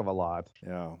heck of a lot.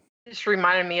 Yeah, it just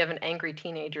reminded me of an angry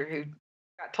teenager who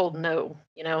got told no.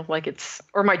 Like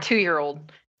or my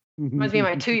 2-year-old. Reminds me of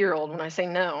my 2-year-old when I say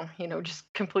no. Just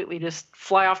completely just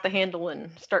fly off the handle and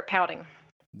start pouting.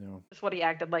 No, that's what he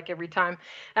acted like every time.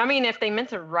 If they meant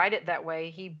to write it that way,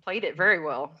 he played it very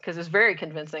well because it's very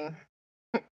convincing.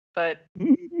 But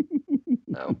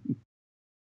no.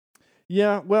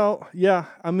 Yeah, well, yeah.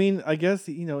 I guess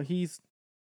he's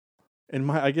in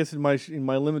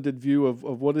my limited view of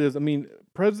what it is.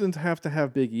 Presidents have to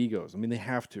have big egos. They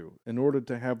have to in order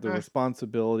to have the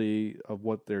responsibility of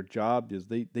what their job is.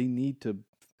 They need to.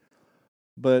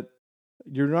 But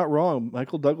you're not wrong.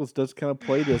 Michael Douglas does kind of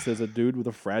play this as a dude with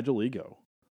a fragile ego.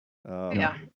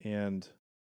 Yeah. And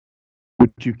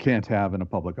which you can't have in a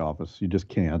public office. You just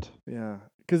can't. Yeah,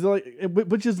 because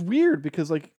which is weird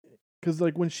because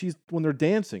when they're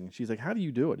dancing, she's like, "How do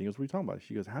you do it?" And he goes, "What are you talking about?"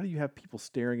 She goes, "How do you have people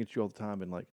staring at you all the time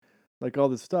and like all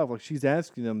this stuff?" Like she's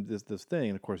asking them this thing,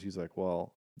 and of course he's like,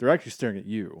 "Well, they're actually staring at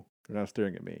you. They're not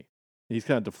staring at me." And he's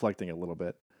kind of deflecting a little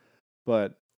bit,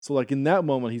 but so like in that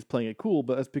moment he's playing it cool,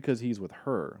 but that's because he's with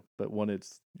her. But when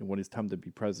it's time to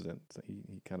be president,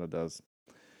 he kind of does.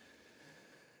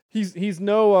 He's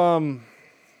no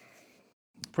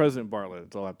President Bartlett.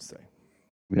 That's all I have to say.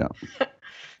 Yeah.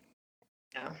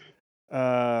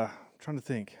 Yeah. Trying to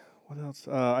think. What else?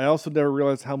 I also never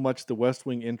realized how much the West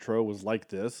Wing intro was like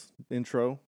this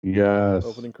intro. Yes.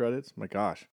 Opening credits. My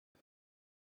gosh.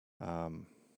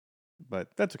 But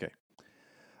that's okay.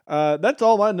 That's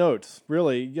all my notes,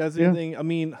 really. You guys, anything? I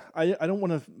mean, I don't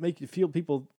want to make you feel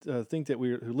people think that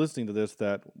who are listening to this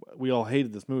that we all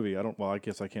hated this movie. Well, I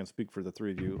guess I can't speak for the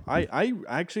three of you. I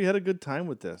actually had a good time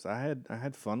with this. I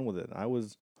had fun with it.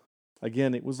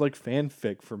 Again, it was like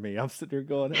fanfic for me. I'm sitting here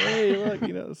going, "Hey,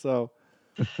 look," So,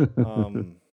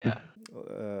 Yeah.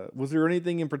 was there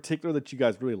anything in particular that you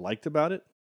guys really liked about it?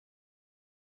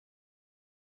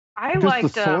 I Just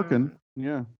liked the Sorkin.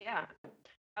 Yeah.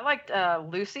 I liked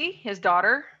Lucy, his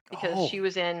daughter, because Oh. she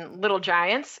was in Little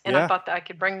Giants, and Yeah. I thought that I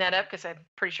could bring that up because I'm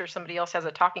pretty sure somebody else has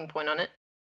a talking point on it.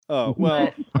 Oh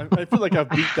well, I feel like I've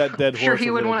beat that dead I'm horse. sure he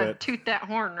a would little want to bit. toot that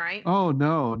horn, right? Oh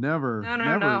no, never, No.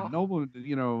 never. No one,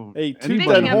 Hey, toot Speaking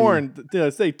that of- horn! Did I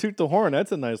say toot the horn?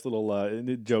 That's a nice little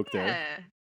joke there. Yeah.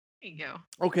 There you go.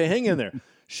 Okay, hang in there.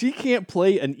 She can't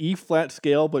play an E flat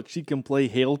scale, but she can play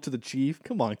 "Hail to the Chief."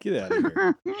 Come on, get out of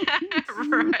here.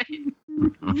 Right.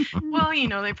 Well,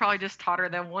 they probably just taught her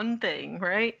that one thing,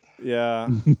 right? Yeah.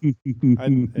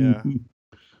 Yeah.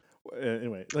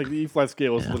 Anyway, like the E flat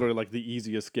scale is Yeah. literally like the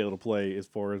easiest scale to play as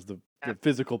far as the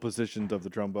physical positions of the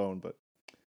trombone. But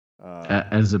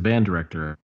As a band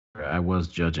director, I was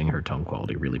judging her tone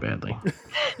quality really badly.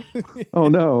 Oh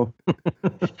no.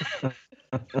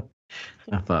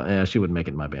 I thought, she wouldn't make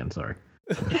it in my band. Sorry.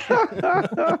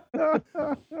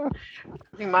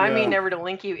 Remind me Yeah. never to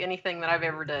link you anything that I've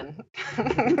ever done.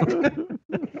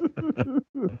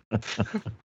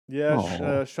 yeah,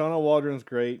 Aw. Shauna Waldron's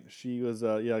great. She was,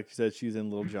 like you said, she's in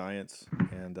Little Giants,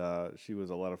 and she was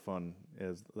a lot of fun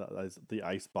as the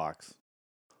Icebox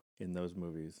in those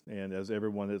movies. And as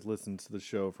everyone that listens to the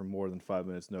show for more than 5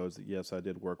 minutes knows, that yes, I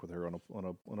did work with her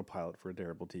on a pilot for a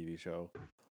terrible TV show,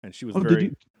 and she was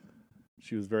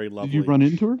she was very lovely. Did you run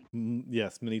into her?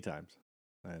 Yes, many times,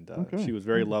 and Okay. she was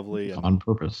very lovely. And On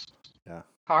purpose.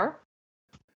 Car?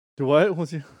 to what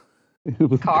was you?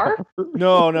 Car?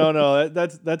 No.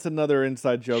 That's another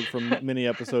inside joke from many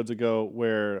episodes ago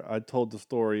where I told the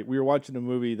story. We were watching a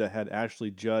movie that had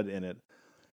Ashley Judd in it,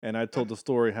 and I told the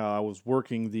story how I was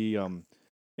working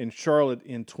in Charlotte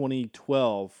in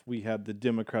 2012. We had the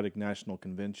Democratic National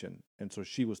Convention, and so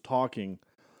she was talking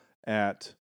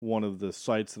at one of the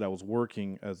sites that I was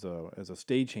working as a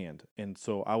stagehand, and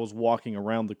so I was walking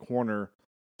around the corner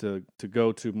to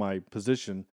go to my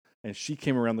position. And she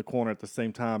came around the corner at the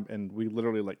same time, and we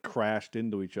literally like crashed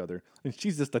into each other. And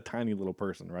she's just a tiny little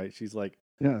person, right? She's like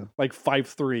Yeah.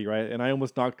 5'3", right? And I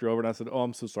almost knocked her over, and I said, "Oh,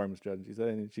 I'm so sorry, Miss Judd." And she said,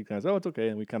 and she kind of said, "Oh, it's okay."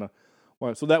 And we kind of,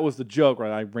 so that was the joke,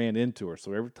 right? I ran into her.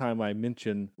 So every time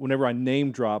whenever I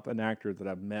name drop an actor that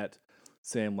I've met,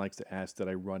 Sam likes to ask that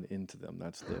I run into them.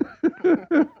 That's the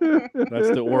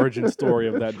origin story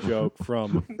of that joke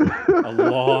from a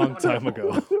long time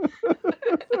ago.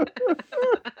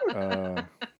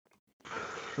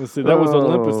 Let's see. That was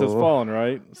Olympus Has Fallen,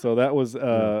 right? So that was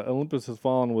Olympus Has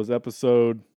Fallen was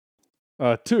episode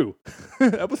 2,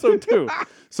 episode 2.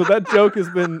 So that joke has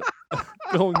been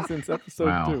going since episode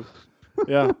Wow. 2.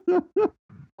 Yeah,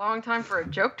 Long time for a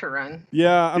joke to run.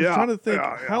 yeah. I'm Yeah, trying to think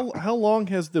yeah. how long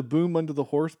has the boom under the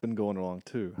horse been going along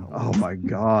too? Oh my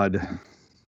God.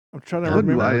 I'm trying to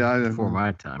Couldn't remember. I- Before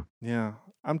my time. Yeah,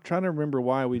 I'm trying to remember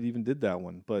why we even did that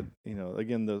one. But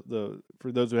again, the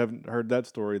for those who haven't heard that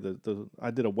story,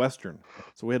 I did a Western,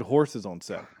 so we had horses on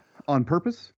set. On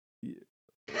purpose?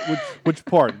 Which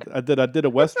part? I did a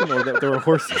Western, or that there were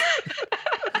horses?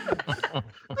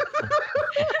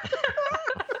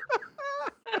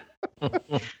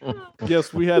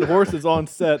 Yes, we had horses on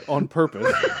set on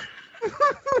purpose,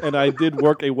 and I did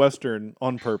work a Western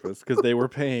on purpose because they were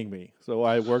paying me, so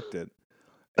I worked it.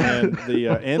 And the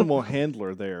animal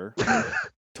handler there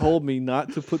told me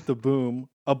not to put the boom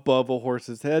above a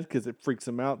horse's head because it freaks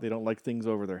them out. They don't like things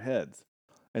over their heads.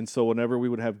 And so whenever we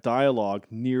would have dialogue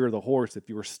near the horse, if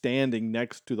you were standing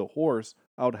next to the horse,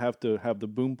 I would have to have the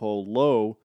boom pole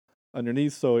low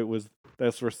underneath. So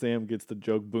that's where Sam gets the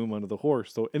joke boom under the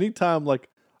horse. So anytime like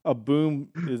a boom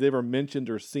is ever mentioned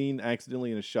or seen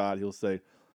accidentally in a shot, he'll say,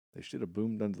 "They should have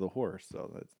boomed under the horse."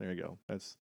 So there you go.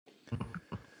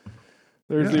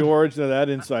 There's the origin of that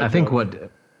inside. I think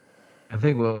what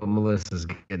Melissa's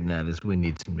getting at is we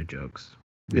need some new jokes.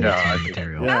 We need some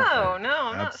material. No, I'm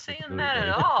not saying that at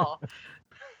all.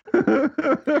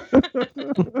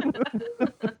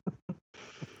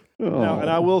 Now, and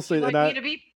I will say Would you that like me to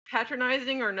be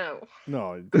patronizing or no?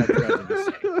 No,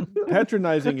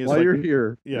 patronizing is While like, you're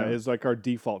here. Yeah, is like our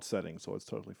default setting, so it's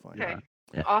totally fine. Okay.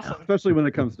 Yeah. Awesome. Especially when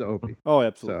it comes to Opie. Oh,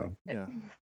 absolutely. So. Yeah.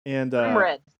 And I'm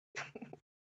red.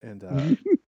 And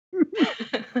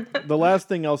the last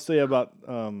thing I'll say about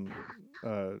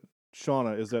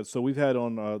Shauna is that we've had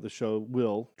on the show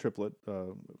Will Triplett,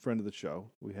 friend of the show.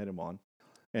 We had him on,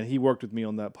 and he worked with me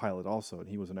on that pilot also, and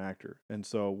he was an actor. And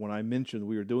so when I mentioned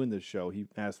we were doing this show, he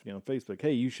asked me on Facebook,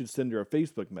 "Hey, you should send her a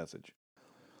Facebook message."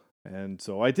 And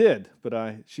so I did, but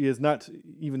she has not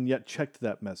even yet checked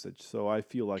that message. So I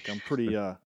feel like I'm pretty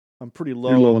low.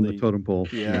 You're low on the totem pole.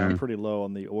 Yeah, I'm pretty low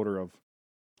on the order of.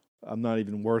 I'm not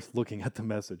even worth looking at the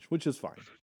message, which is fine.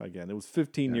 Again, it was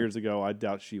 15 years ago. I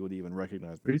doubt she would even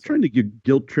recognize me. Are you trying to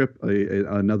guilt trip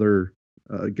another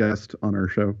guest on our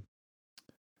show?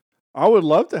 I would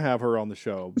love to have her on the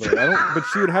show, but I don't. But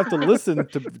she would have to listen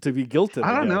to be guilted.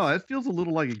 I don't know. It feels a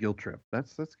little like a guilt trip.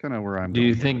 That's kind of where I'm. Do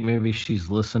you think maybe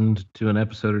she's listened to an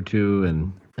episode or two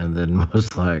and then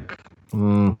was like,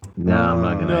 no, I'm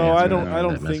not gonna. No, I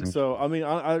don't think so. I mean,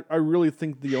 I really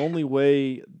think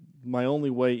my only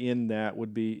way in that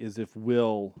would be is if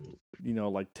Will,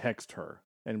 like text her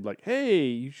and be like, "Hey,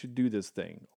 you should do this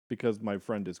thing because my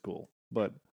friend is cool."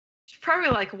 But she's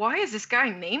probably like, "Why is this guy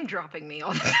name dropping me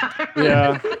all the time?"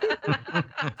 Yeah.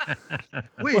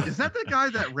 Wait, is that the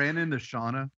guy that ran into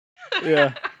Shauna?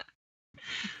 Yeah.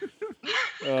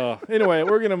 Anyway,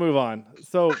 we're gonna move on.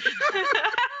 So.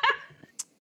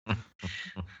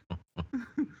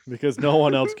 Because no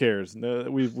one else cares.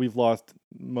 No, we've lost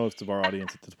most of our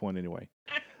audience at this point anyway.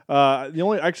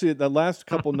 The last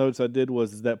couple notes I did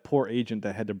was that poor agent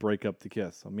that had to break up the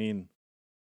kiss. I mean,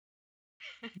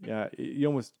 yeah, you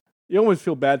almost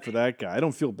feel bad for that guy. I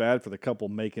don't feel bad for the couple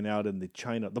making out in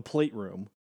the plate room.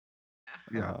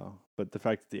 Yeah. But the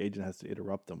fact that the agent has to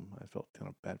interrupt them, I felt kind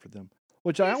of bad for them.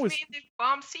 Which This I always means they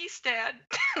bomb Seastad.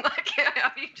 Like,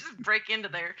 how do you just break into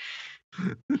there?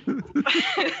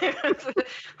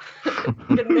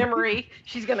 Good memory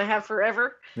she's gonna have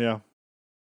forever. Yeah.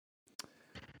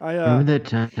 Remember that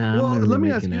time? Well, let me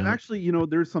ask you. Actually,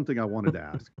 there's something I wanted to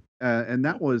ask, and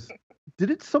that was, did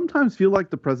it sometimes feel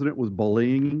like the president was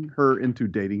bullying her into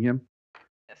dating him?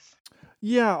 Yes.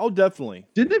 Yeah. Oh, definitely.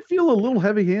 Didn't it feel a little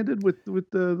heavy-handed with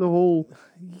the whole?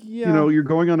 Yeah. You're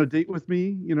going on a date with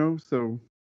me. So.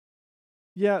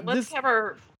 Yeah. Let's have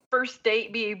our first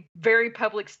date be a very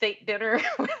public state dinner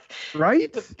with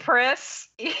the press.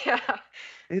 Yeah.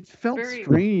 It felt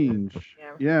strange.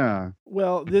 Yeah.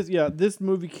 Well, this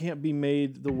movie can't be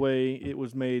made the way it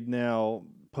was made now,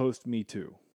 post Me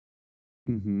Too.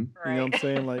 Mm-hmm. Right. You know what I'm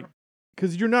saying? Like,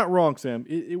 because you're not wrong, Sam.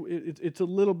 It's a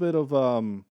little bit of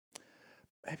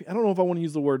I don't know if I want to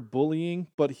use the word bullying,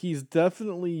 but he's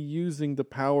definitely using the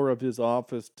power of his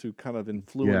office to kind of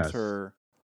influence her,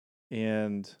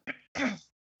 and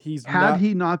Had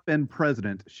he not been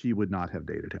president, she would not have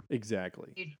dated him.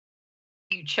 Exactly.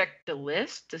 You checked the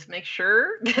list to make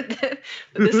sure that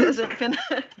this hasn't been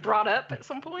brought up at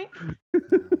some point.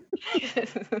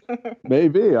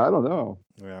 Maybe, I don't know.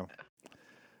 Yeah.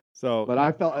 So, but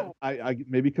I felt I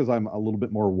maybe because I'm a little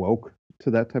bit more woke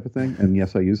to that type of thing, and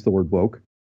yes, I use the word woke.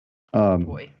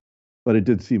 Boy. But it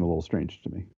did seem a little strange to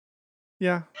me.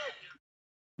 Yeah.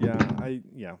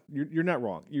 You're not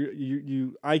wrong.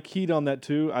 I keyed on that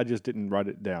too. I just didn't write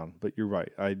it down. But you're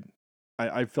right.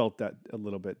 I felt that a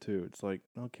little bit too. It's like,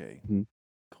 okay,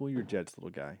 cool your jets,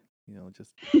 little guy.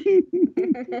 Just.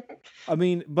 I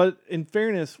mean, but in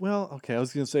fairness, well, okay, I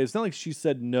was gonna say it's not like she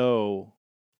said no,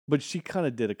 but she kind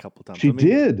of did a couple times. She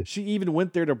did. She even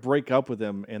went there to break up with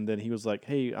him, and then he was like,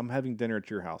 "Hey, I'm having dinner at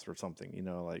your house or something."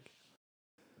 Like,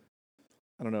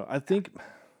 I don't know. I think.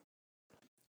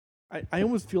 I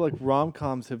almost feel like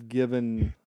rom-coms have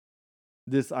given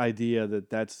this idea that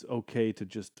that's okay to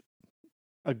just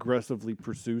aggressively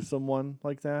pursue someone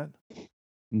like that.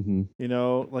 Mm-hmm.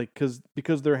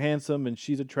 Because they're handsome and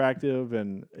she's attractive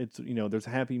and it's there's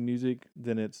happy music,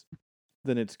 then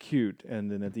it's cute, and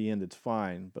then at the end it's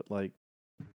fine. But like,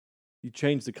 you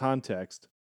change the context,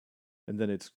 and then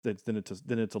it's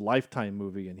a Lifetime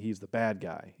movie and he's the bad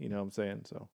guy. You know what I'm saying?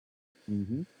 So.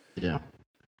 Mm-hmm. Yeah.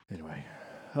 Anyway.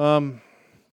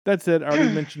 That's it. I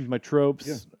already mentioned my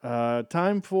tropes.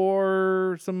 Time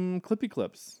for some clippy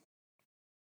clips.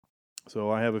 So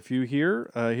I have a few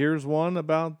here. Here's one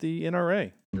about the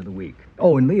NRA. Of the week.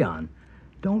 Oh, and Leon,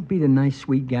 don't be the nice,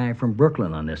 sweet guy from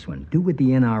Brooklyn on this one. Do what the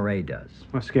NRA does.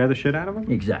 Well, scare the shit out of him?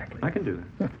 Exactly. I can do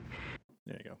that.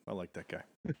 There you go. I like that guy.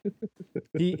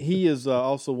 he is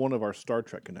also one of our Star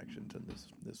Trek connections in this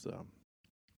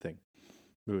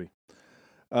movie.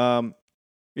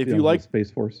 If you like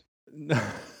Space Force. No.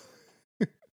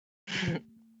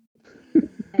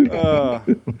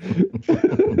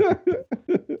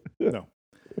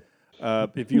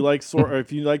 If you like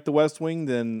The West Wing,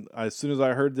 then as soon as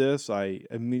I heard this, I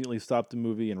immediately stopped the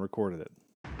movie and recorded it.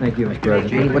 Thank you, Mr.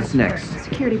 President. What's next?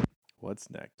 Security. What's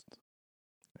next?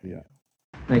 Yeah.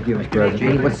 Thank you, Mr.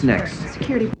 President. What's next?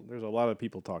 Security. There's a lot of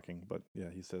people talking, but yeah,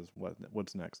 he says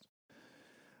what's next.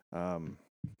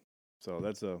 So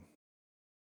that's a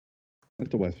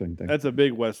West Wing thing. That's a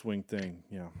big West Wing thing.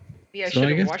 Yeah. Maybe I So should I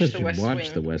have guess watched I the should West watch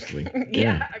Wing. the West Wing.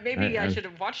 Yeah, maybe I I- should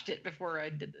have watched it before I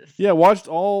did this. Yeah, watch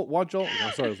all. Oh,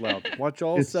 sorry, it was loud. Watch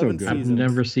all It's so 7 good. I've seasons.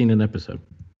 never seen an episode.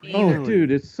 Oh, Really?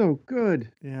 dude, it's so good.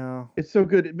 Yeah. It's so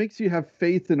good. It makes you have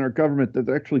faith in our government that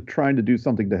they're actually trying to do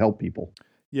something to help people.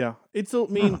 Yeah. I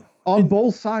mean, On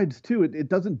both sides, too. It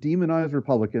doesn't demonize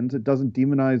Republicans. It doesn't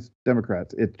demonize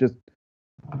Democrats. It just,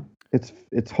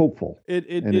 it's hopeful. it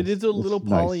And is a it's little nice.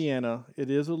 Pollyanna. It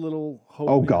is a little hope.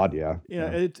 Oh, God, yeah.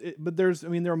 Yeah, but there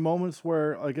are moments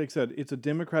where, like I said, it's a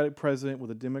Democratic president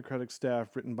with a Democratic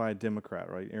staff written by a Democrat,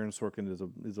 right? Aaron Sorkin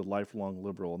is a lifelong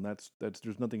liberal, and that's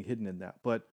there's nothing hidden in that.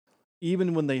 But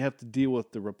even when they have to deal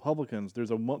with the Republicans,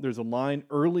 there's a line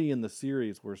early in the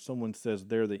series where someone says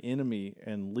they're the enemy,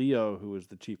 and Leo, who is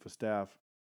the chief of staff,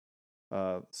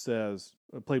 says,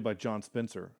 played by John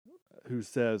Spencer, who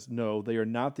says, no, they are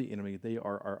not the enemy. They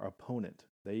are our opponent.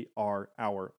 They are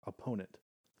our opponent.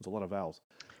 There's a lot of vowels.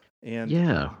 And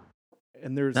Yeah.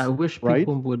 and there's I wish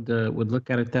people would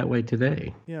look at it that way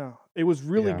today. yeah, it was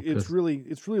really Yeah, it's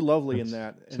 'cause really lovely in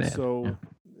that's that, and sad, so yeah.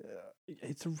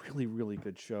 it's a really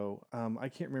good show. I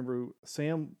can't remember.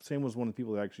 Sam was one of the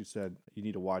people that actually said you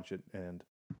need to watch it, and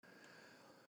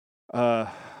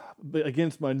but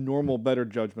against my normal better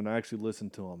judgment, I actually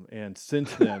listened to him, and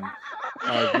since then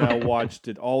I've now watched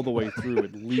it all the way through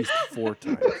at least 4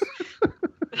 times.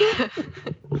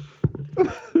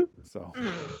 So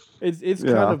it's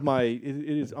kind of my it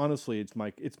is honestly it's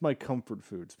my comfort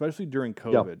food, especially during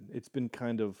COVID. It's been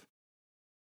kind of,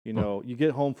 you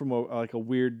get home from a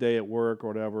weird day at work or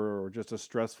whatever, or just a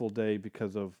stressful day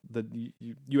because of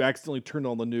you accidentally turned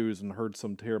on the news and heard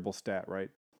some terrible stat,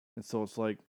 right? And so it's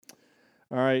like,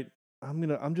 all right,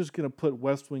 I'm just gonna put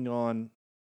West Wing on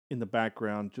in the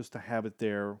background just to have it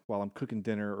there while I'm cooking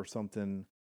dinner or something,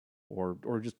 or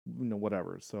just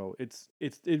whatever. So it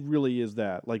really is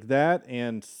that, like that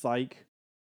and Psych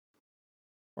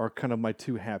are kind of my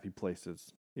 2 happy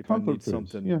places if I Comfort need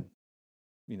foods, something, yeah.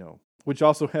 Which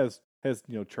also has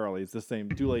Charlie. It's the same.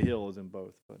 Dule Hill is in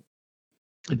both, but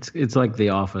It's like The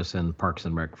Office and Parks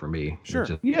and Rec for me. Sure.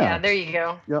 Yeah, there you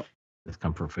go. Yep. It's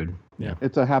comfort food. Yeah.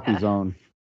 It's a happy zone.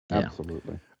 Yeah.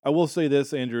 Absolutely. I will say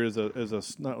this, Andrew,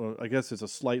 I guess it's a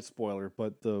slight spoiler,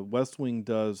 but the West Wing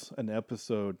does an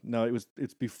episode. Now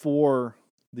it's before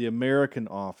the American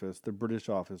Office, the British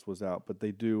Office was out, but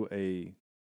they do a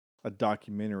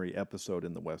documentary episode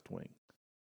in the West Wing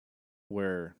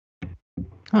where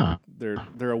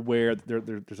they're aware that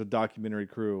there's a documentary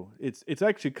crew. It's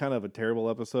actually kind of a terrible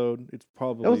episode. It's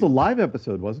probably That was a live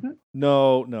episode, wasn't it?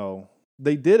 No.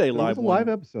 They did a It live was a live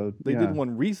episode. They yeah. did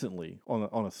one recently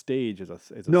on a stage as a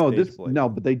stage play.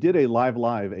 But they did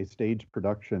a stage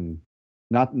production,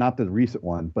 not the recent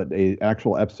one, but a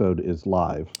actual episode is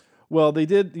live. Well, they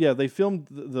did. Yeah, they filmed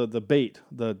the debate.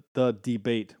 The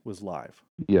debate was live.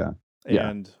 Yeah.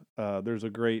 And there's a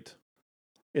great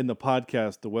in the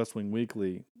podcast, The West Wing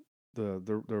Weekly.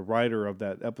 The writer of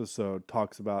that episode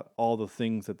talks about all the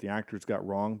things that the actors got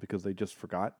wrong because they just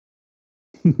forgot.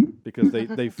 Because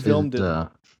they filmed it.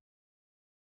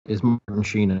 Is Martin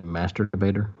Sheen a master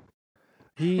debater?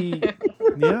 Yeah.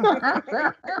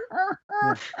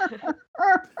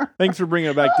 Thanks for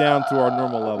bringing it back down to our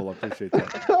normal level. I appreciate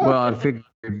that. Well, I figured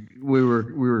we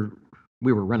were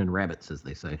running rabbits, as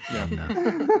they say. Yeah.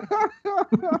 And,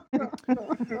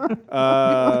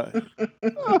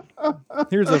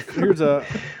 Here's a.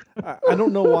 I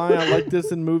don't know why I like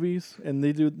this in movies, and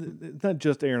they do. It's not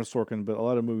just Aaron Sorkin, but a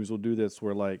lot of movies will do this,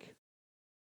 where like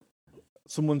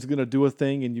someone's gonna do a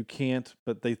thing and you can't,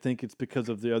 but they think it's because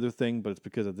of the other thing, but it's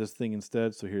because of this thing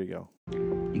instead. So here you go.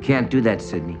 You can't do that,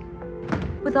 Sidney.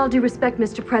 With all due respect,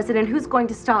 Mr. President, who's going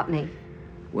to stop me?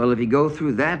 Well, if you go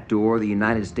through that door, the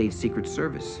United States Secret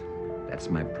Service. That's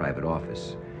my private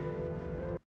office.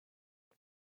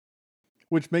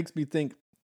 Which makes me think,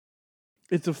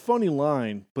 It's a funny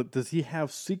line, but does he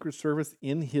have Secret Service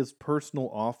in his personal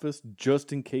office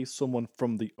just in case someone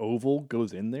from the Oval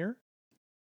goes in there?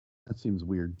 That seems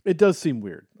weird. It does seem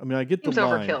weird. I mean, I get the Seems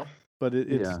line, overkill. but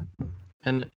it's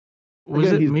And was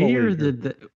Again, it he's me or bullied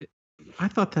did I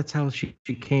thought that's how she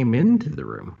came into the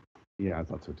room. Yeah, I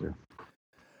thought so too.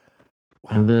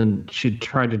 And then she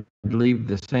tried to leave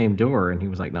the same door, and he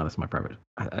was like, "No, that's my private."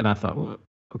 And I thought, well,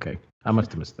 okay, I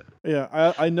must have missed that.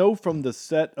 yeah. I know from the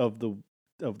set of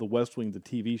the West Wing, the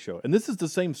TV show, and this is the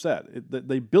same set.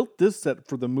 They built this set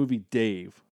for the movie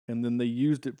Dave, and then they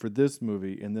used it for this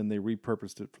movie, and then they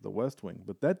repurposed it for the West Wing.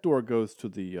 But that door goes to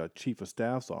the chief of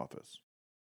staff's office.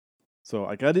 So,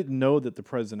 like, I didn't know that the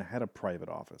president had a private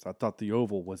office. I thought the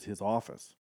Oval was his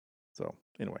office. So,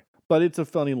 anyway, but it's a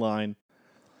funny line.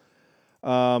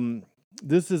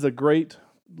 This is a great.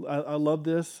 I love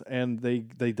this, and they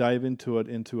dive into it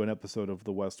into an episode of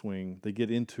The West Wing. They get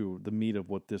into the meat of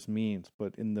what this means,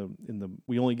 but in the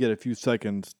we only get a few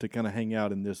seconds to kind of hang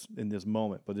out in this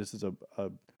moment. But this is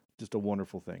just a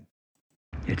wonderful thing.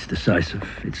 It's decisive,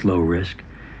 it's low risk,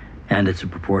 and it's a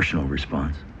proportional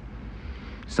response.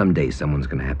 Someday someone's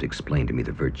going to have to explain to me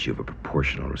the virtue of a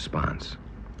proportional response.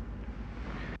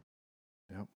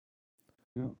 Yep.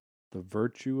 Yeah. The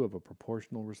virtue of a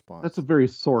proportional response. That's a very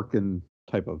Sorkin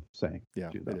type of saying.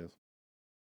 Yeah, Do it that. is.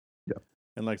 Yeah.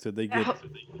 And like I said, they That get. whole-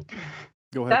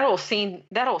 Go ahead. That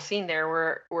whole scene there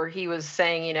where he was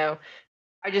saying, you know,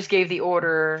 I just gave the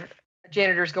order,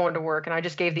 janitor's going to work, and I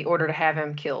just gave the order to have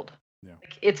him killed. Yeah.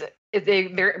 Like,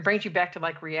 it brings you back to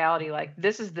like reality. Like,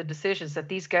 this is the decisions that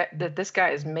this guy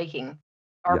is making,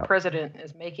 our Yeah. president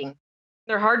is making.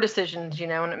 They're hard decisions, you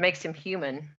know, and it makes him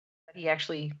human. That he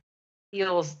actually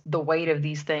feels the weight of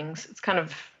these things. It's kind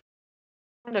of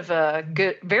a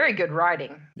good, very good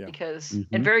writing, Yeah. because Mhm.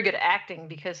 and very good acting,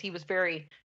 because he was very,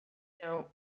 you know,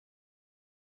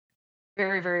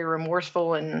 very, very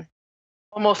remorseful, and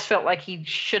almost felt like he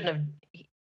shouldn't have.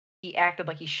 He acted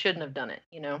like he shouldn't have done it.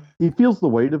 You know. He feels the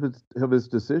weight of his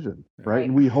decision, right? Right.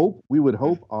 And we would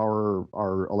hope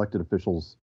our elected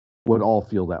officials would all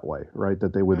feel that way, right?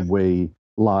 That they would Mhm. weigh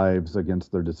lives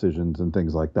against their decisions and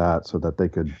things like that, so that they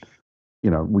could,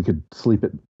 we could sleep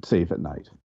safe at night.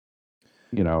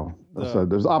 So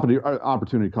there's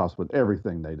opportunity cost with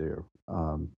everything they do.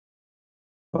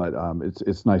 But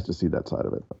it's nice to see that side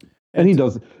of it. And he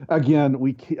does. Again,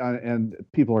 and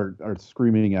people are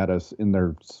screaming at us in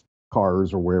their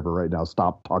cars or wherever right now.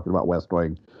 Stop talking about West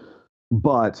Wing.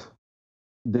 But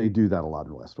they do that a lot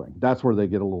in West Wing. That's where they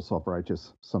get a little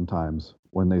self-righteous sometimes,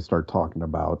 when they start talking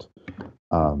about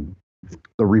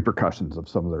the repercussions of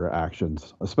some of their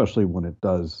actions, especially when it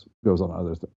goes on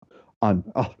others.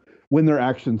 When their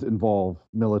actions involve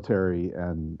military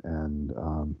and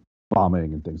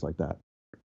bombing and things like that.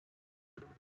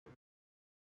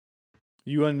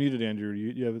 You unmuted, Andrew.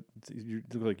 You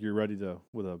look like you're ready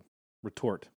with a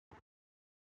retort.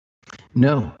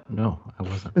 No, I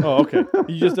wasn't. Oh, okay.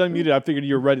 You just unmuted. I figured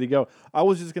you were ready to go. I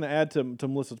was just going to add to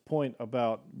Melissa's point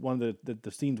about one of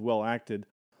the scenes well acted,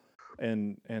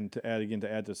 and to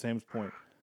add to Sam's point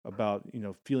about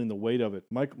feeling the weight of it.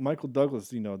 Michael Douglas,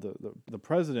 the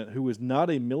president, who is not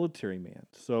a military man,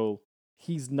 so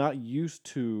he's not used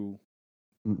to,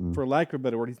 for lack of a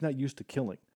better word, he's not used to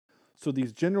killing. So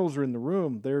these generals are in the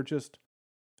room. They're just,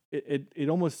 it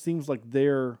almost seems like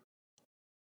they're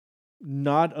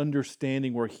not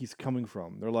understanding where he's coming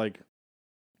from. They're like,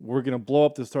 we're going to blow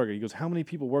up this target. He goes, how many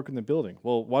people work in the building?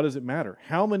 Well, why does it matter?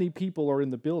 How many people are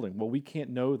in the building? Well, we can't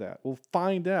know that. We'll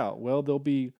find out. Well,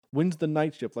 when's the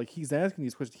night shift? Like, he's asking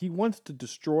these questions. He wants to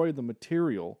destroy the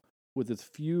material with as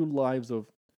few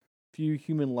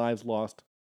human lives lost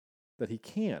that he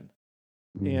can.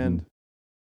 Mm-hmm.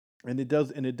 And it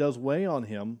does weigh on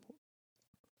him,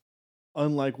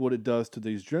 unlike what it does to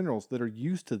these generals that are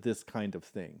used to this kind of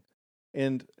thing.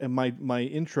 And my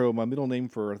intro, my middle name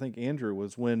for I think Andrew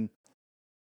was when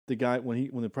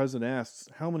the president asks,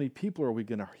 how many people are we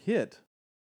going to hit,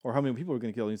 or how many people are we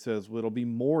going to kill? And he says, well, it'll be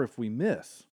more if we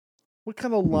miss. What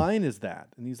kind of line is that?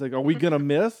 And he's like, are we going to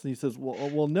miss? And he says,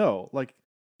 well, no. Like,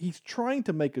 he's trying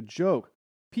to make a joke.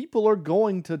 People are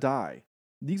going to die.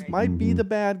 These might be the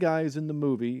bad guys in the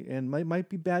movie, and might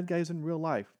be bad guys in real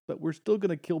life, but we're still going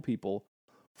to kill people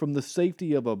from the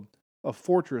safety of a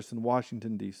fortress in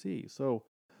Washington, D.C. So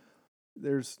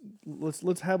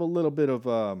let's have a little bit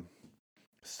of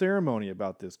ceremony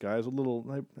about this, guys.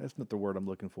 That's not the word I'm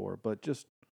looking for, but just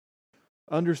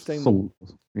understanding.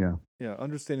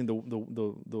 Understanding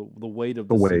the weight of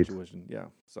the situation. Yeah.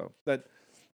 So that.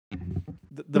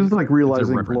 It's like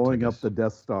realizing blowing up the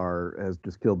Death Star has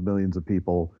just killed millions of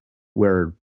people,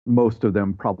 where most of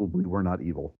them probably were not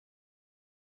evil.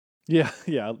 Yeah.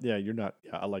 You're not.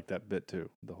 Yeah, I like that bit too.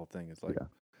 The whole thing is like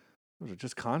those are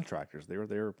just contractors. They were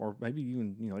there, or maybe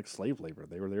even like slave labor.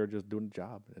 They were there just doing a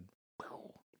job.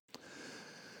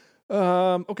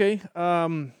 Okay.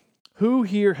 Who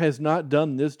here has not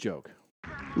done this joke?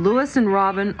 Louis and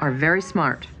Robin are very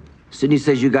smart. Sydney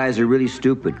says you guys are really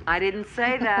stupid. I didn't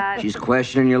say that. She's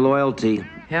questioning your loyalty.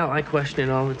 Hell, I question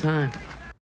it all the time.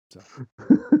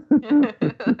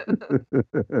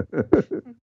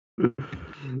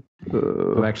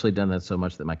 I've actually done that so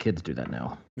much that my kids do that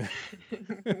now.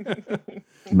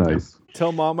 Nice.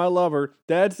 Tell mom I love her.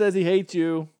 Dad says he hates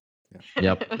you.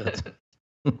 Yep.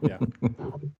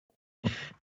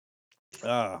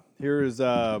 Here is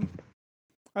I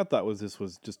thought this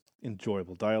was just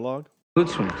enjoyable dialogue. Mood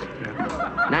swings.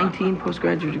 19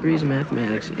 postgraduate degrees in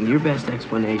mathematics, and your best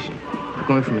explanation for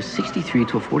going from a 63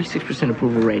 to a 46%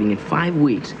 approval rating in 5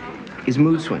 weeks is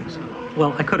mood swings.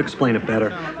 Well, I could explain it better,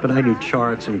 but I need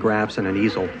charts and graphs and an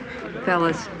easel.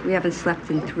 Fellas, we haven't slept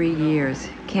in 3 years.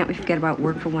 Can't we forget about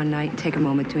work for one night and take a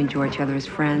moment to enjoy each other as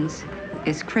friends?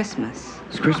 It's Christmas.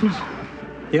 It's Christmas?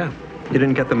 Yeah. You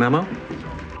didn't get the memo?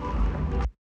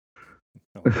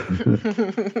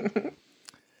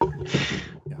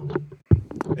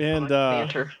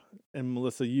 And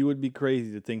Melissa, you would be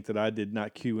crazy to think that I did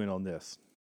not cue in on this.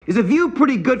 Is the view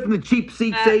pretty good from the cheap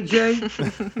seats, AJ?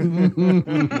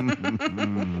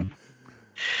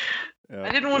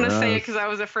 I didn't want to say it because I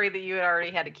was afraid that you had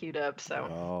already had it queued up. So.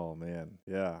 Oh man,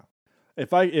 yeah.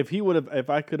 If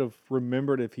I could have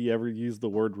remembered if he ever used the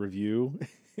word review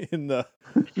in the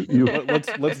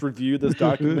let's review this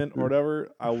document or whatever,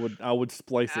 I would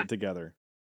splice it together,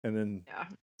 and then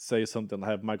say something.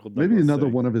 Have Michael Douglas maybe another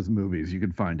say. one of his movies. You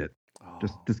can find it.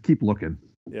 Just keep looking.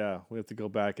 Yeah, we have to go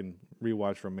back and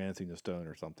rewatch Romancing the Stone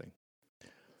or something.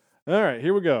 All right,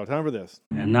 here we go. Time for this.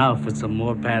 And now for some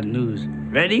more bad news.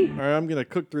 Ready? All right, I'm going to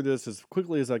cook through this as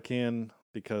quickly as I can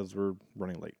because we're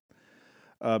running late.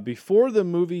 Before the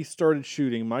movie started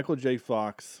shooting, Michael J.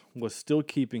 Fox was still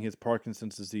keeping his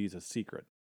Parkinson's disease a secret.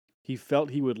 He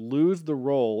felt he would lose the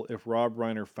role if Rob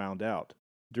Reiner found out.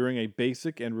 During a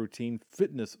basic and routine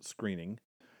fitness screening,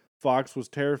 Fox was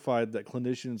terrified that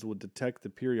clinicians would detect the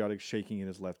periodic shaking in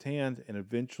his left hand and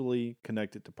eventually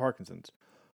connect it to Parkinson's.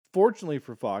 Fortunately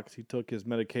for Fox, he took his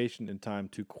medication in time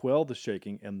to quell the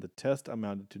shaking, and the test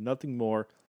amounted to nothing more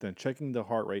than checking the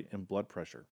heart rate and blood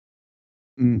pressure.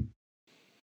 For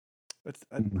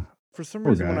some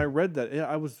reason, when I read that,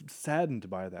 I was saddened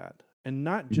by that. And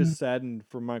not just saddened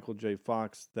for Michael J.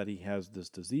 Fox that he has this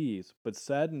disease, but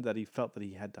saddened that he felt that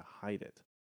he had to hide it.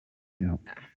 Yeah.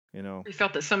 You know, He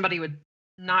felt that somebody would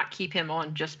not keep him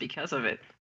on just because of it.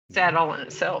 Sad all in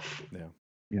itself.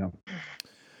 Yeah.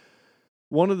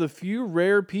 One of the few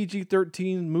rare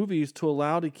PG-13 movies to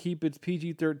allow to keep its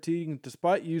PG-13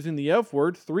 despite using the F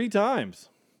word 3 times,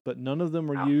 but none of them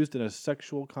were used in a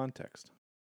sexual context.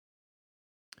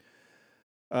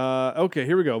 Okay,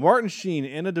 here we go. Martin Sheen,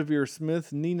 Anna Devere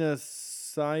Smith, Nina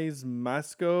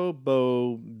Siesmasko,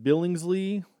 Bo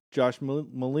Billingsley, Josh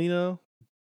Molina,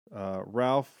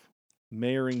 Ralph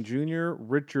Mayering Jr.,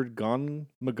 Richard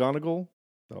McGonigal.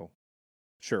 Oh,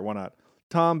 sure, why not?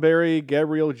 Tom Barry,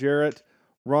 Gabrielle Jarrett,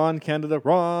 Ron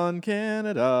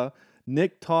Canada,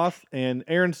 Nick Toth, and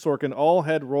Aaron Sorkin all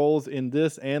had roles in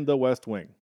this and The West Wing.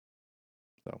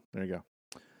 So, there you go.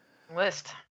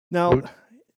 List. Now,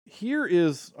 here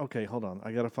is... Okay, hold on.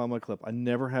 I got to find my clip. I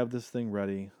never have this thing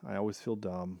ready. I always feel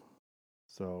dumb.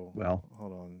 So,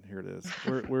 hold on. Here it is.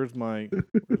 Where's my...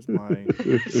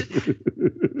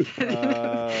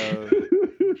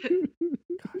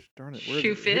 Gosh darn it.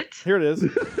 Shoe fit? Here it is.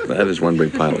 That is one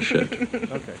big pile of shit.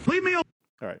 Okay. Leave me alone.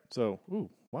 All right. So,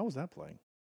 why was that playing?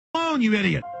 Alone, you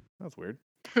idiot. That's weird.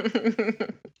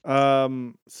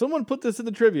 Someone put this in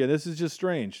the trivia. This is just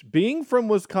strange. Being from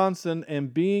Wisconsin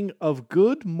and being of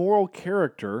good moral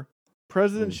character,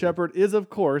 President Shepard is, of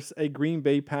course, a Green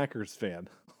Bay Packers fan.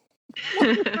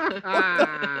 What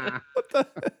the?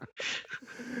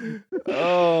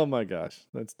 Oh my gosh,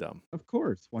 that's dumb. Of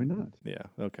course, why not? Yeah.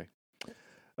 Okay.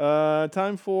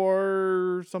 Time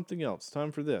for something else.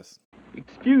 Time for this.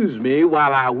 Excuse me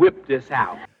while I whip this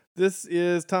out. This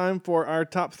is time for our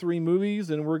top 3 movies,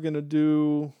 and we're going to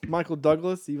do Michael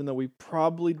Douglas, even though we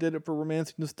probably did it for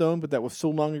Romancing the Stone, but that was so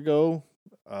long ago,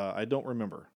 I don't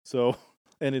remember. So,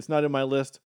 and it's not in my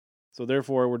list, so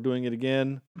therefore we're doing it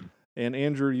again. And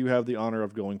Andrew, you have the honor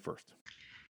of going first.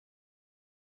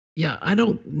 Yeah,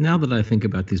 now that I think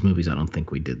about these movies, I don't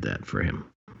think we did that for him.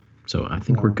 So I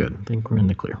think we're good. I think we're in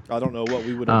the clear. I don't know what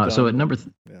we would have done. So at number...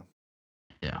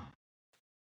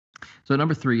 So at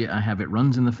number 3, I have It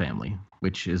Runs in the Family,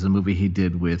 which is a movie he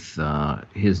did with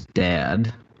his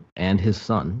dad and his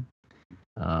son.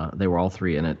 They were all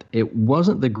three in it. It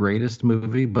wasn't the greatest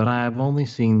movie, but I've only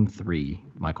seen 3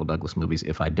 Michael Douglas movies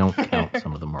if I don't count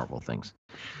some of the Marvel things.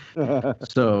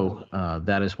 So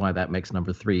that is why that makes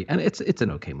number 3. And it's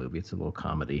an okay movie. It's a little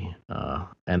comedy,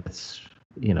 and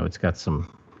it's got some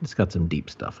deep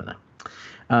stuff in it.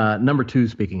 Number 2,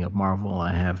 speaking of Marvel,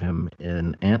 I have him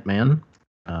in Ant-Man.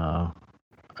 I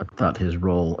thought his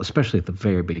role, especially at the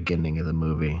very beginning of the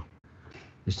movie,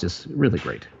 is just really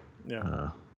great. Yeah.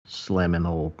 Slamming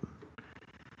old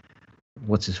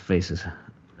what's his face's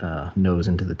nose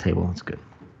into the table. It's good.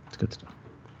 It's good stuff.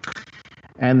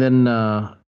 And then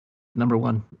number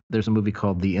 1, there's a movie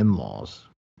called The In-Laws,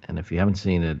 and if you haven't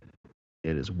seen it,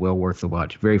 it is well worth the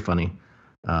watch. Very funny.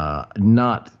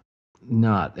 Not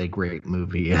a great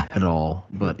movie at all,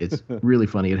 but it's really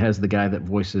funny. It has the guy that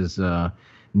voices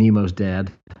Nemo's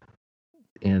dad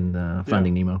in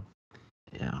Finding Nemo.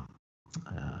 Yeah.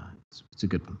 It's a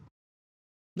good one.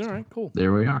 All right, cool.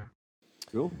 There we are.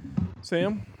 Cool.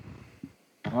 Sam?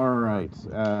 All right.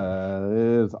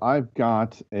 I've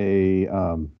got a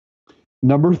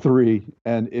number 3,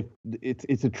 and if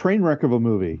it's a train wreck of a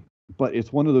movie, but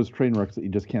it's one of those train wrecks that you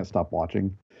just can't stop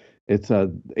watching. It's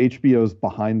HBO's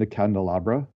Behind the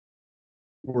Candelabra,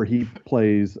 where he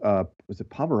plays was it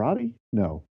Pavarotti?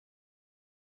 No.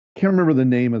 Can't remember the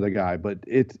name of the guy, but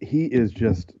he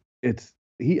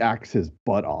acts his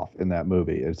butt off in that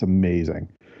movie. It's amazing.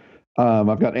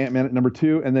 I've got Ant-Man at number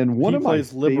 2, and then one of my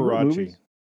favorite movies.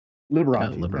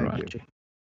 Liberace. Thank you.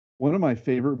 One of my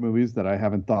favorite movies that I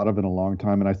haven't thought of in a long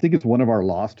time, and I think it's one of our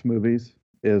lost movies,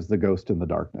 is The Ghost in the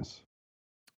Darkness.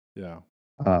 Yeah.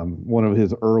 One of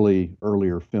his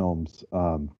earlier films.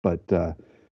 But that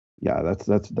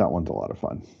one's a lot of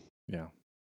fun. Yeah.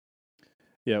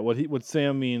 Yeah, what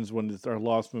Sam means when it's our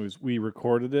lost movies, we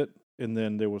recorded it, and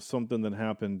then there was something that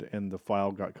happened, and the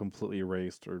file got completely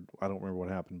erased, or I don't remember what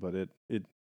happened, but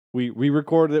we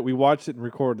recorded it, we watched it and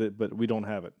recorded it, but we don't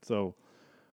have it. So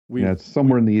it's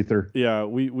somewhere in the ether. Yeah,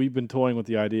 we've been toying with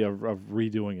the idea of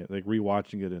redoing it, like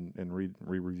rewatching it and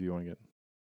re-reviewing it.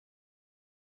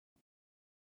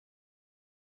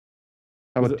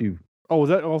 How about you? Oh, was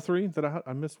that all 3? Did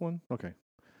I missed one? Okay.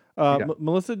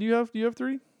 Melissa, do you have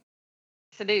 3?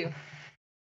 Yes, I do.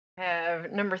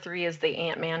 Number 3 is the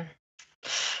Ant-Man.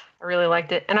 I really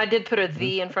liked it. And I did put a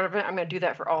 "the" in front of it. I'm going to do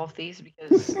that for all of these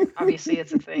because obviously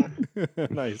it's a thing.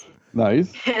 Nice.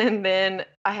 And then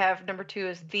I have number 2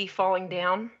 is The Falling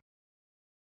Down.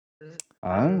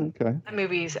 Okay. That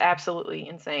movie is absolutely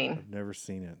insane. I've never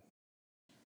seen it.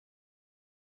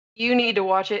 You need to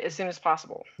watch it as soon as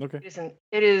possible. Okay.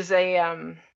 It is a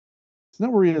Isn't that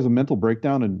where he has a mental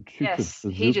breakdown and shoots a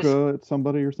bazooka at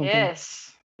somebody or something?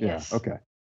 Yes. Yeah. Yes. Okay.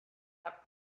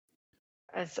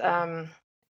 It's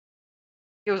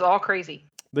it was all crazy.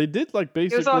 They did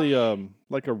basically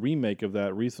like a remake of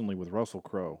that recently with Russell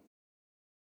Crowe.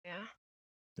 Yeah.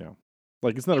 Yeah.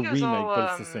 Like it's not a remake, but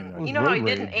it's the same guy. You know how he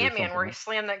did in Ant-Man where he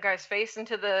slammed that guy's face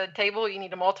into the table? You need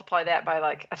to multiply that by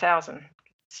 1,000.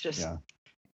 It's just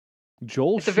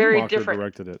Joel it's a very Schumacher different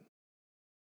directed it.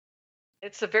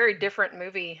 It's a very different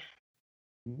movie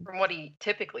from what he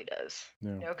typically does.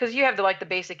 Yeah. You know, because you have the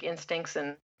basic instincts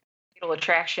and fatal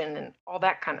attraction and all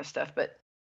that kind of stuff, but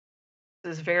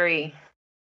this is very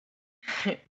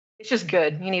it's just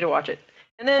good. You need to watch it.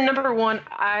 And then number 1,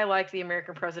 I like The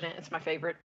American President. It's my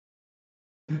favorite.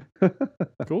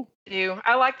 Cool.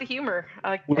 I like the humor.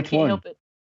 I can't help it.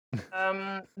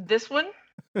 This one.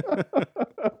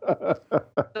 The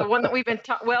one that we've been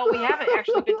we haven't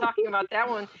actually been talking about that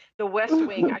one. The West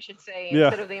Wing, I should say,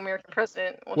 instead of The American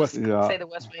President. We'll just say The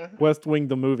West Wing. West Wing,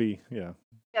 the movie. Yeah.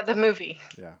 Yeah, the movie.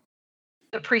 Yeah.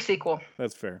 The pre-sequel.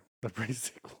 That's fair. The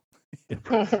pre-sequel.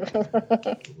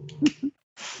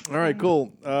 All right,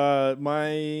 cool.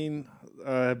 Mine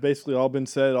have basically all been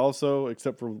said also,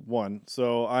 except for one.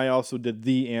 So I also did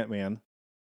The Ant-Man.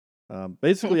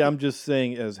 Basically, I'm just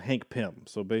saying as Hank Pym.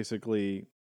 So basically,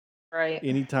 right.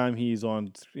 Anytime he's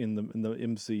on in the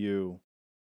MCU,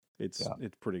 it's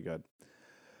pretty good.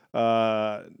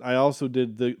 I also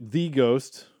did the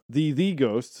Ghost, the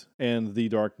Ghost, and The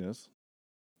Darkness.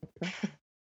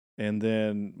 And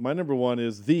then my number 1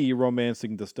 is The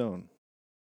Romancing the Stone.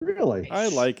 Really? I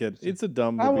like it. It's a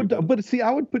dumb movie.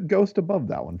 I would put Ghost above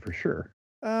that one for sure.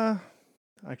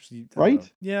 Actually,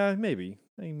 right? Yeah, maybe.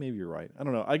 Maybe you're right. I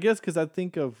don't know. I guess because I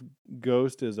think of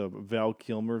Ghost as a Val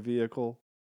Kilmer vehicle.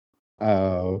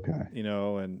 Oh, okay. You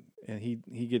know, and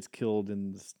he gets killed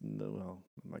in this. Well,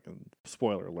 like a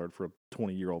spoiler alert for a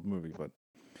 20-year-old movie, but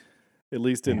at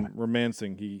least in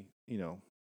Romancing, he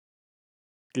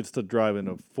gets to drive in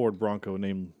a Ford Bronco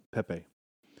named Pepe.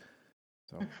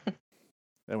 So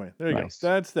Anyway, there you Nice. go.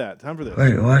 That's that. Time for this.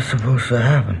 Wait, what's supposed to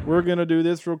happen? We're going to do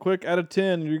this real quick. Out of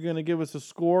 10, you're going to give us a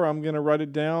score. I'm going to write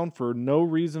it down for no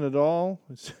reason at all.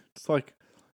 It's like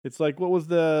what was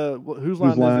whose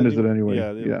line is it anyway?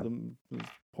 Yeah, Yeah. the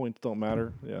points don't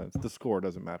matter. Yeah, it's the score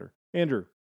doesn't matter. Andrew.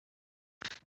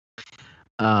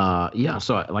 Yeah,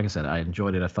 so like I said, I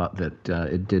enjoyed it. I thought that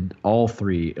it did all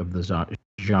three of the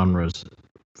genres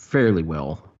fairly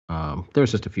well.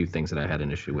 There's just a few things that I had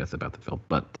an issue with about the film,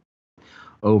 but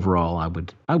overall, I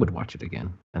would watch it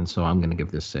again. And so I'm going to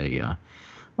give this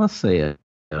let's say a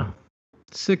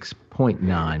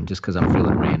 6.9, just because I'm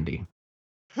feeling Randy.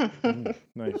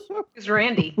 Nice. Who's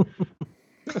Randy?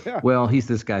 Well, he's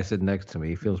this guy sitting next to me.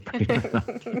 He feels pretty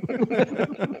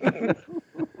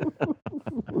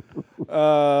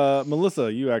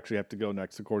Melissa, you actually have to go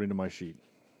next according to my sheet.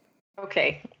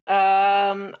 Okay.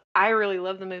 I really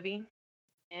love the movie,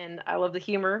 and I love the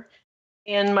humor.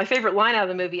 And my favorite line out of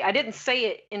the movie, I didn't say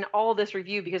it in all this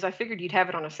review because I figured you'd have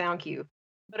it on a sound cue,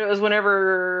 but it was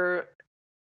whenever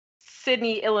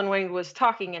Sydney Illenwing was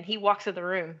talking and he walks in the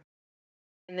room,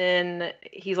 and then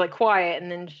he's like quiet,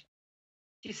 and then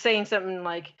she's saying something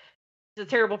like he's a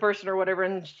terrible person or whatever,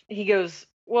 and he goes,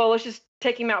 well, let's just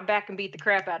take him out back and beat the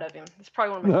crap out of him. It's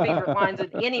probably one of my favorite lines in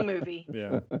any movie.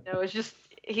 Yeah. It's just,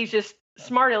 he's just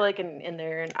smart aleck in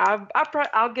there, and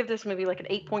I'll give this movie like an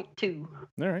 8.2.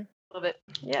 All right. Love it.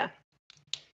 Yeah.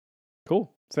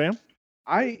 Cool. Sam?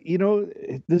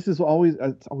 This is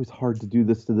it's always hard to do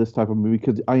this to this type of movie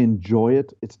because I enjoy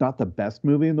it. It's not the best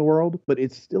movie in the world, but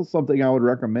it's still something I would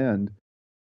recommend,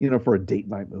 for a date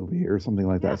night movie or something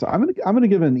like that. So I'm gonna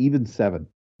give it an even 7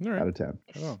 out of 10.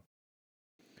 Oh.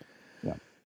 Yeah.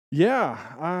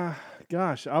 Yeah.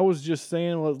 Gosh, I was just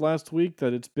saying last week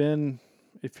that it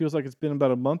feels like it's been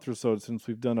about a month or so since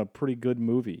we've done a pretty good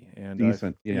movie. And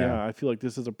Decent, yeah. I feel like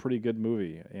this is a pretty good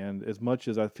movie. And as much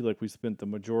as I feel like we spent the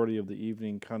majority of the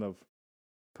evening kind of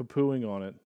poo-pooing on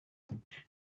it,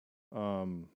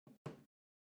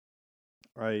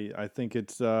 I think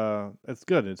it's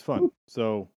good. It's fun.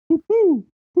 So poo-poo,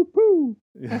 poo-poo.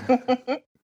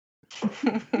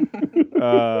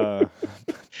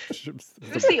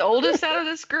 Who's the oldest out of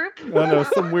this group? I know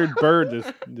some weird bird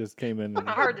just came in.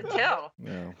 Hard to tell.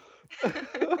 Yeah.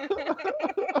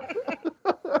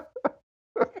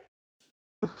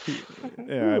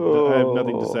 Yeah, I have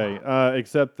nothing to say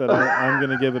except that I'm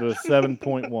going to give it a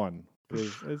 7.1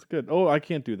 because it's good. Oh, I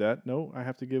can't do that. No, I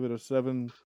have to give it a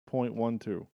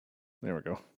 7.12. There we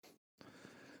go.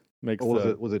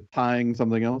 Was it tying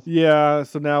something else? Yeah,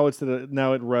 so now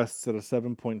it rests at a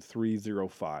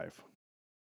 7.305.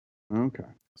 Okay.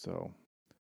 So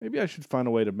maybe I should find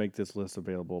a way to make this list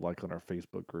available like on our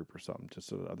Facebook group or something, just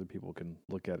so that other people can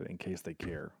look at it in case they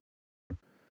care.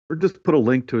 Or just put a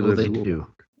link to it. Oh, they do.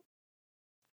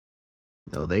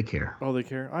 No, they care. Oh, they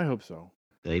care? I hope so.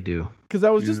 They do. Because I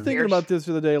was just thinking about this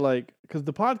the other day, because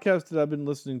the podcast that I've been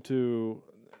listening to,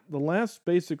 the last,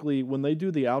 basically, when they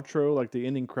do the outro, like the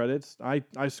ending credits, I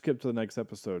skip to the next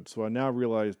episode. So I now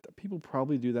realize that people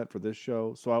probably do that for this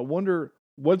show. So I wonder,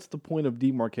 what's the point of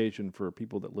demarcation for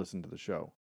people that listen to the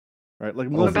show? Right? Like,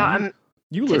 Melissa,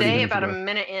 you today, about a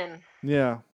minute in.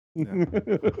 Yeah. That's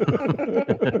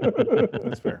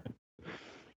fair.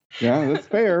 Yeah, that's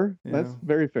fair. Yeah. That's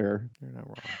very fair. You're not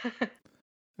wrong.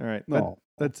 All right. No,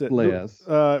 that's it. Bless.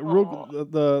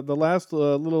 The last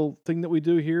little thing that we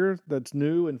do here that's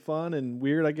new and fun and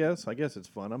weird, I guess it's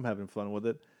fun. I'm having fun with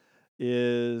it,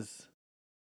 is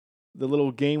the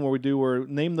little game where we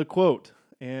name the quote.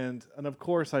 And of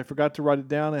course, I forgot to write it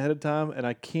down ahead of time, and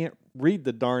I can't read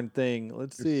the darn thing.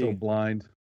 Let's see. You're so blind.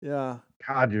 Yeah.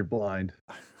 God, you're blind.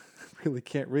 I really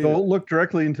can't read it. Don't look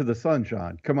directly into the sun,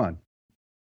 Sean. Come on.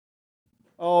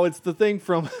 Oh, it's the thing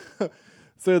from...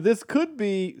 So this could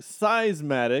be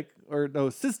systematic.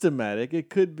 It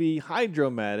could be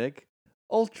hydromatic,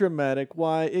 ultramatic.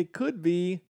 Why? It could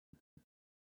be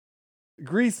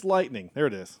grease lightning. There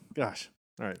it is. Gosh.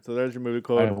 All right. So there's your movie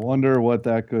quote. I wonder what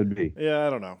that could be. Yeah, I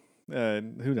don't know.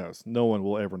 Who knows? No one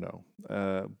will ever know.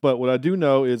 But what I do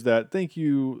know is that thank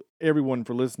you, everyone,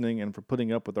 for listening and for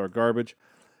putting up with our garbage.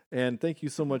 And thank you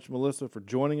so much, Melissa, for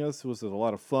joining us. It was a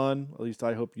lot of fun. At least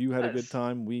I hope you had a good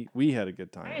time. We had a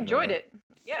good time. I enjoyed it.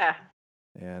 Yeah.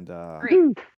 And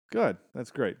great. Good.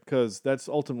 That's great, because that's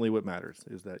ultimately what matters,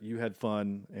 is that you had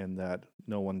fun and that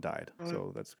no one died.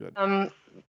 So that's good.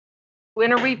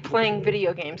 When are we playing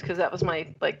video games? Because that was my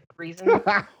reason.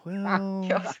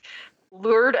 Well,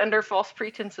 lured under false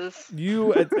pretenses.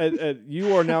 You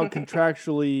you are now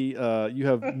contractually you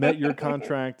have met your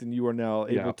contract and you are now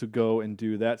able to go and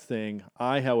do that thing.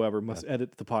 I, however, must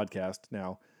edit the podcast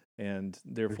now and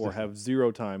therefore have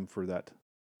zero time for that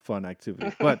fun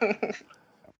activity. But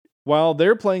while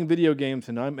they're playing video games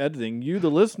and I'm editing, you, the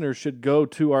listener, should go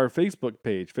to our Facebook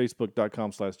page,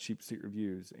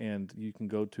 facebook.com/cheapseatreviews. And you can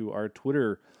go to our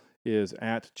Twitter is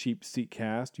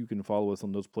 @CheapSeatCast. You can follow us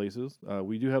on those places.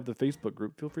 We do have the Facebook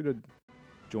group. Feel free to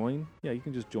join. Yeah, you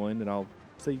can just join and I'll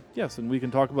say yes, and we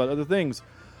can talk about other things.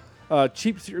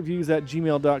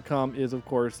 cheapseatreviews@gmail.com is, of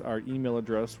course, our email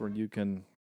address where you can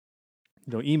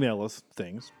email us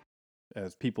things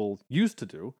as people used to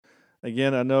do.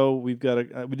 Again, I know we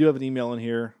do have an email in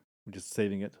here. I'm just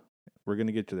saving it. We're going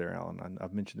to get you there, Alan.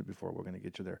 I've mentioned it before. We're going to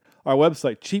get you there. Our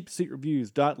website,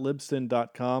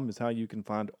 cheapseatreviews.libsyn.com, is how you can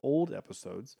find old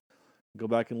episodes. Go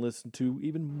back and listen to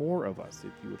even more of us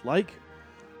if you would like.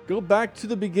 Go back to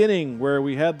the beginning where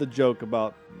we had the joke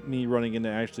about me running into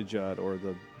Ashley Judd or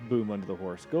the boom under the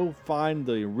horse. Go find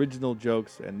the original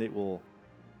jokes, and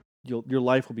your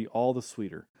life will be all the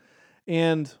sweeter.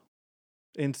 And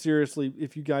seriously,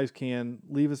 if you guys can,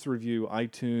 leave us a review.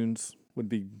 iTunes would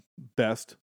be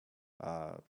best.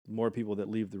 More people that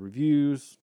leave the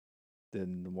reviews,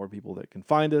 then the more people that can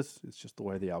find us. It's just the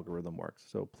way the algorithm works.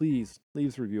 So please leave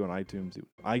us a review on iTunes.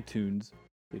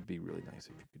 It'd be really nice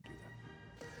if you could do that.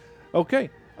 Okay.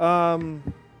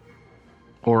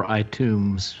 Or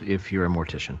iTunes if you're a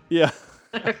mortician. Yeah.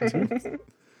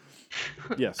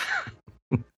 Yes.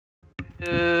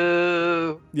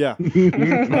 Yeah.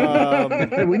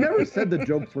 We never said the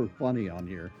jokes were funny on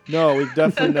here. No, we've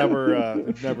definitely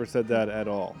never said that at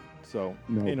all. So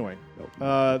anyway,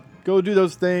 go do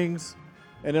those things.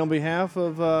 And on behalf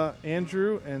of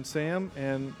Andrew and Sam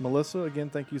and Melissa, again,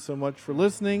 thank you so much for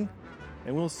listening.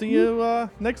 And we'll see you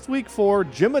next week for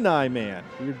Gemini Man.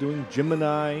 We're doing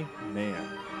Gemini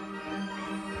Man.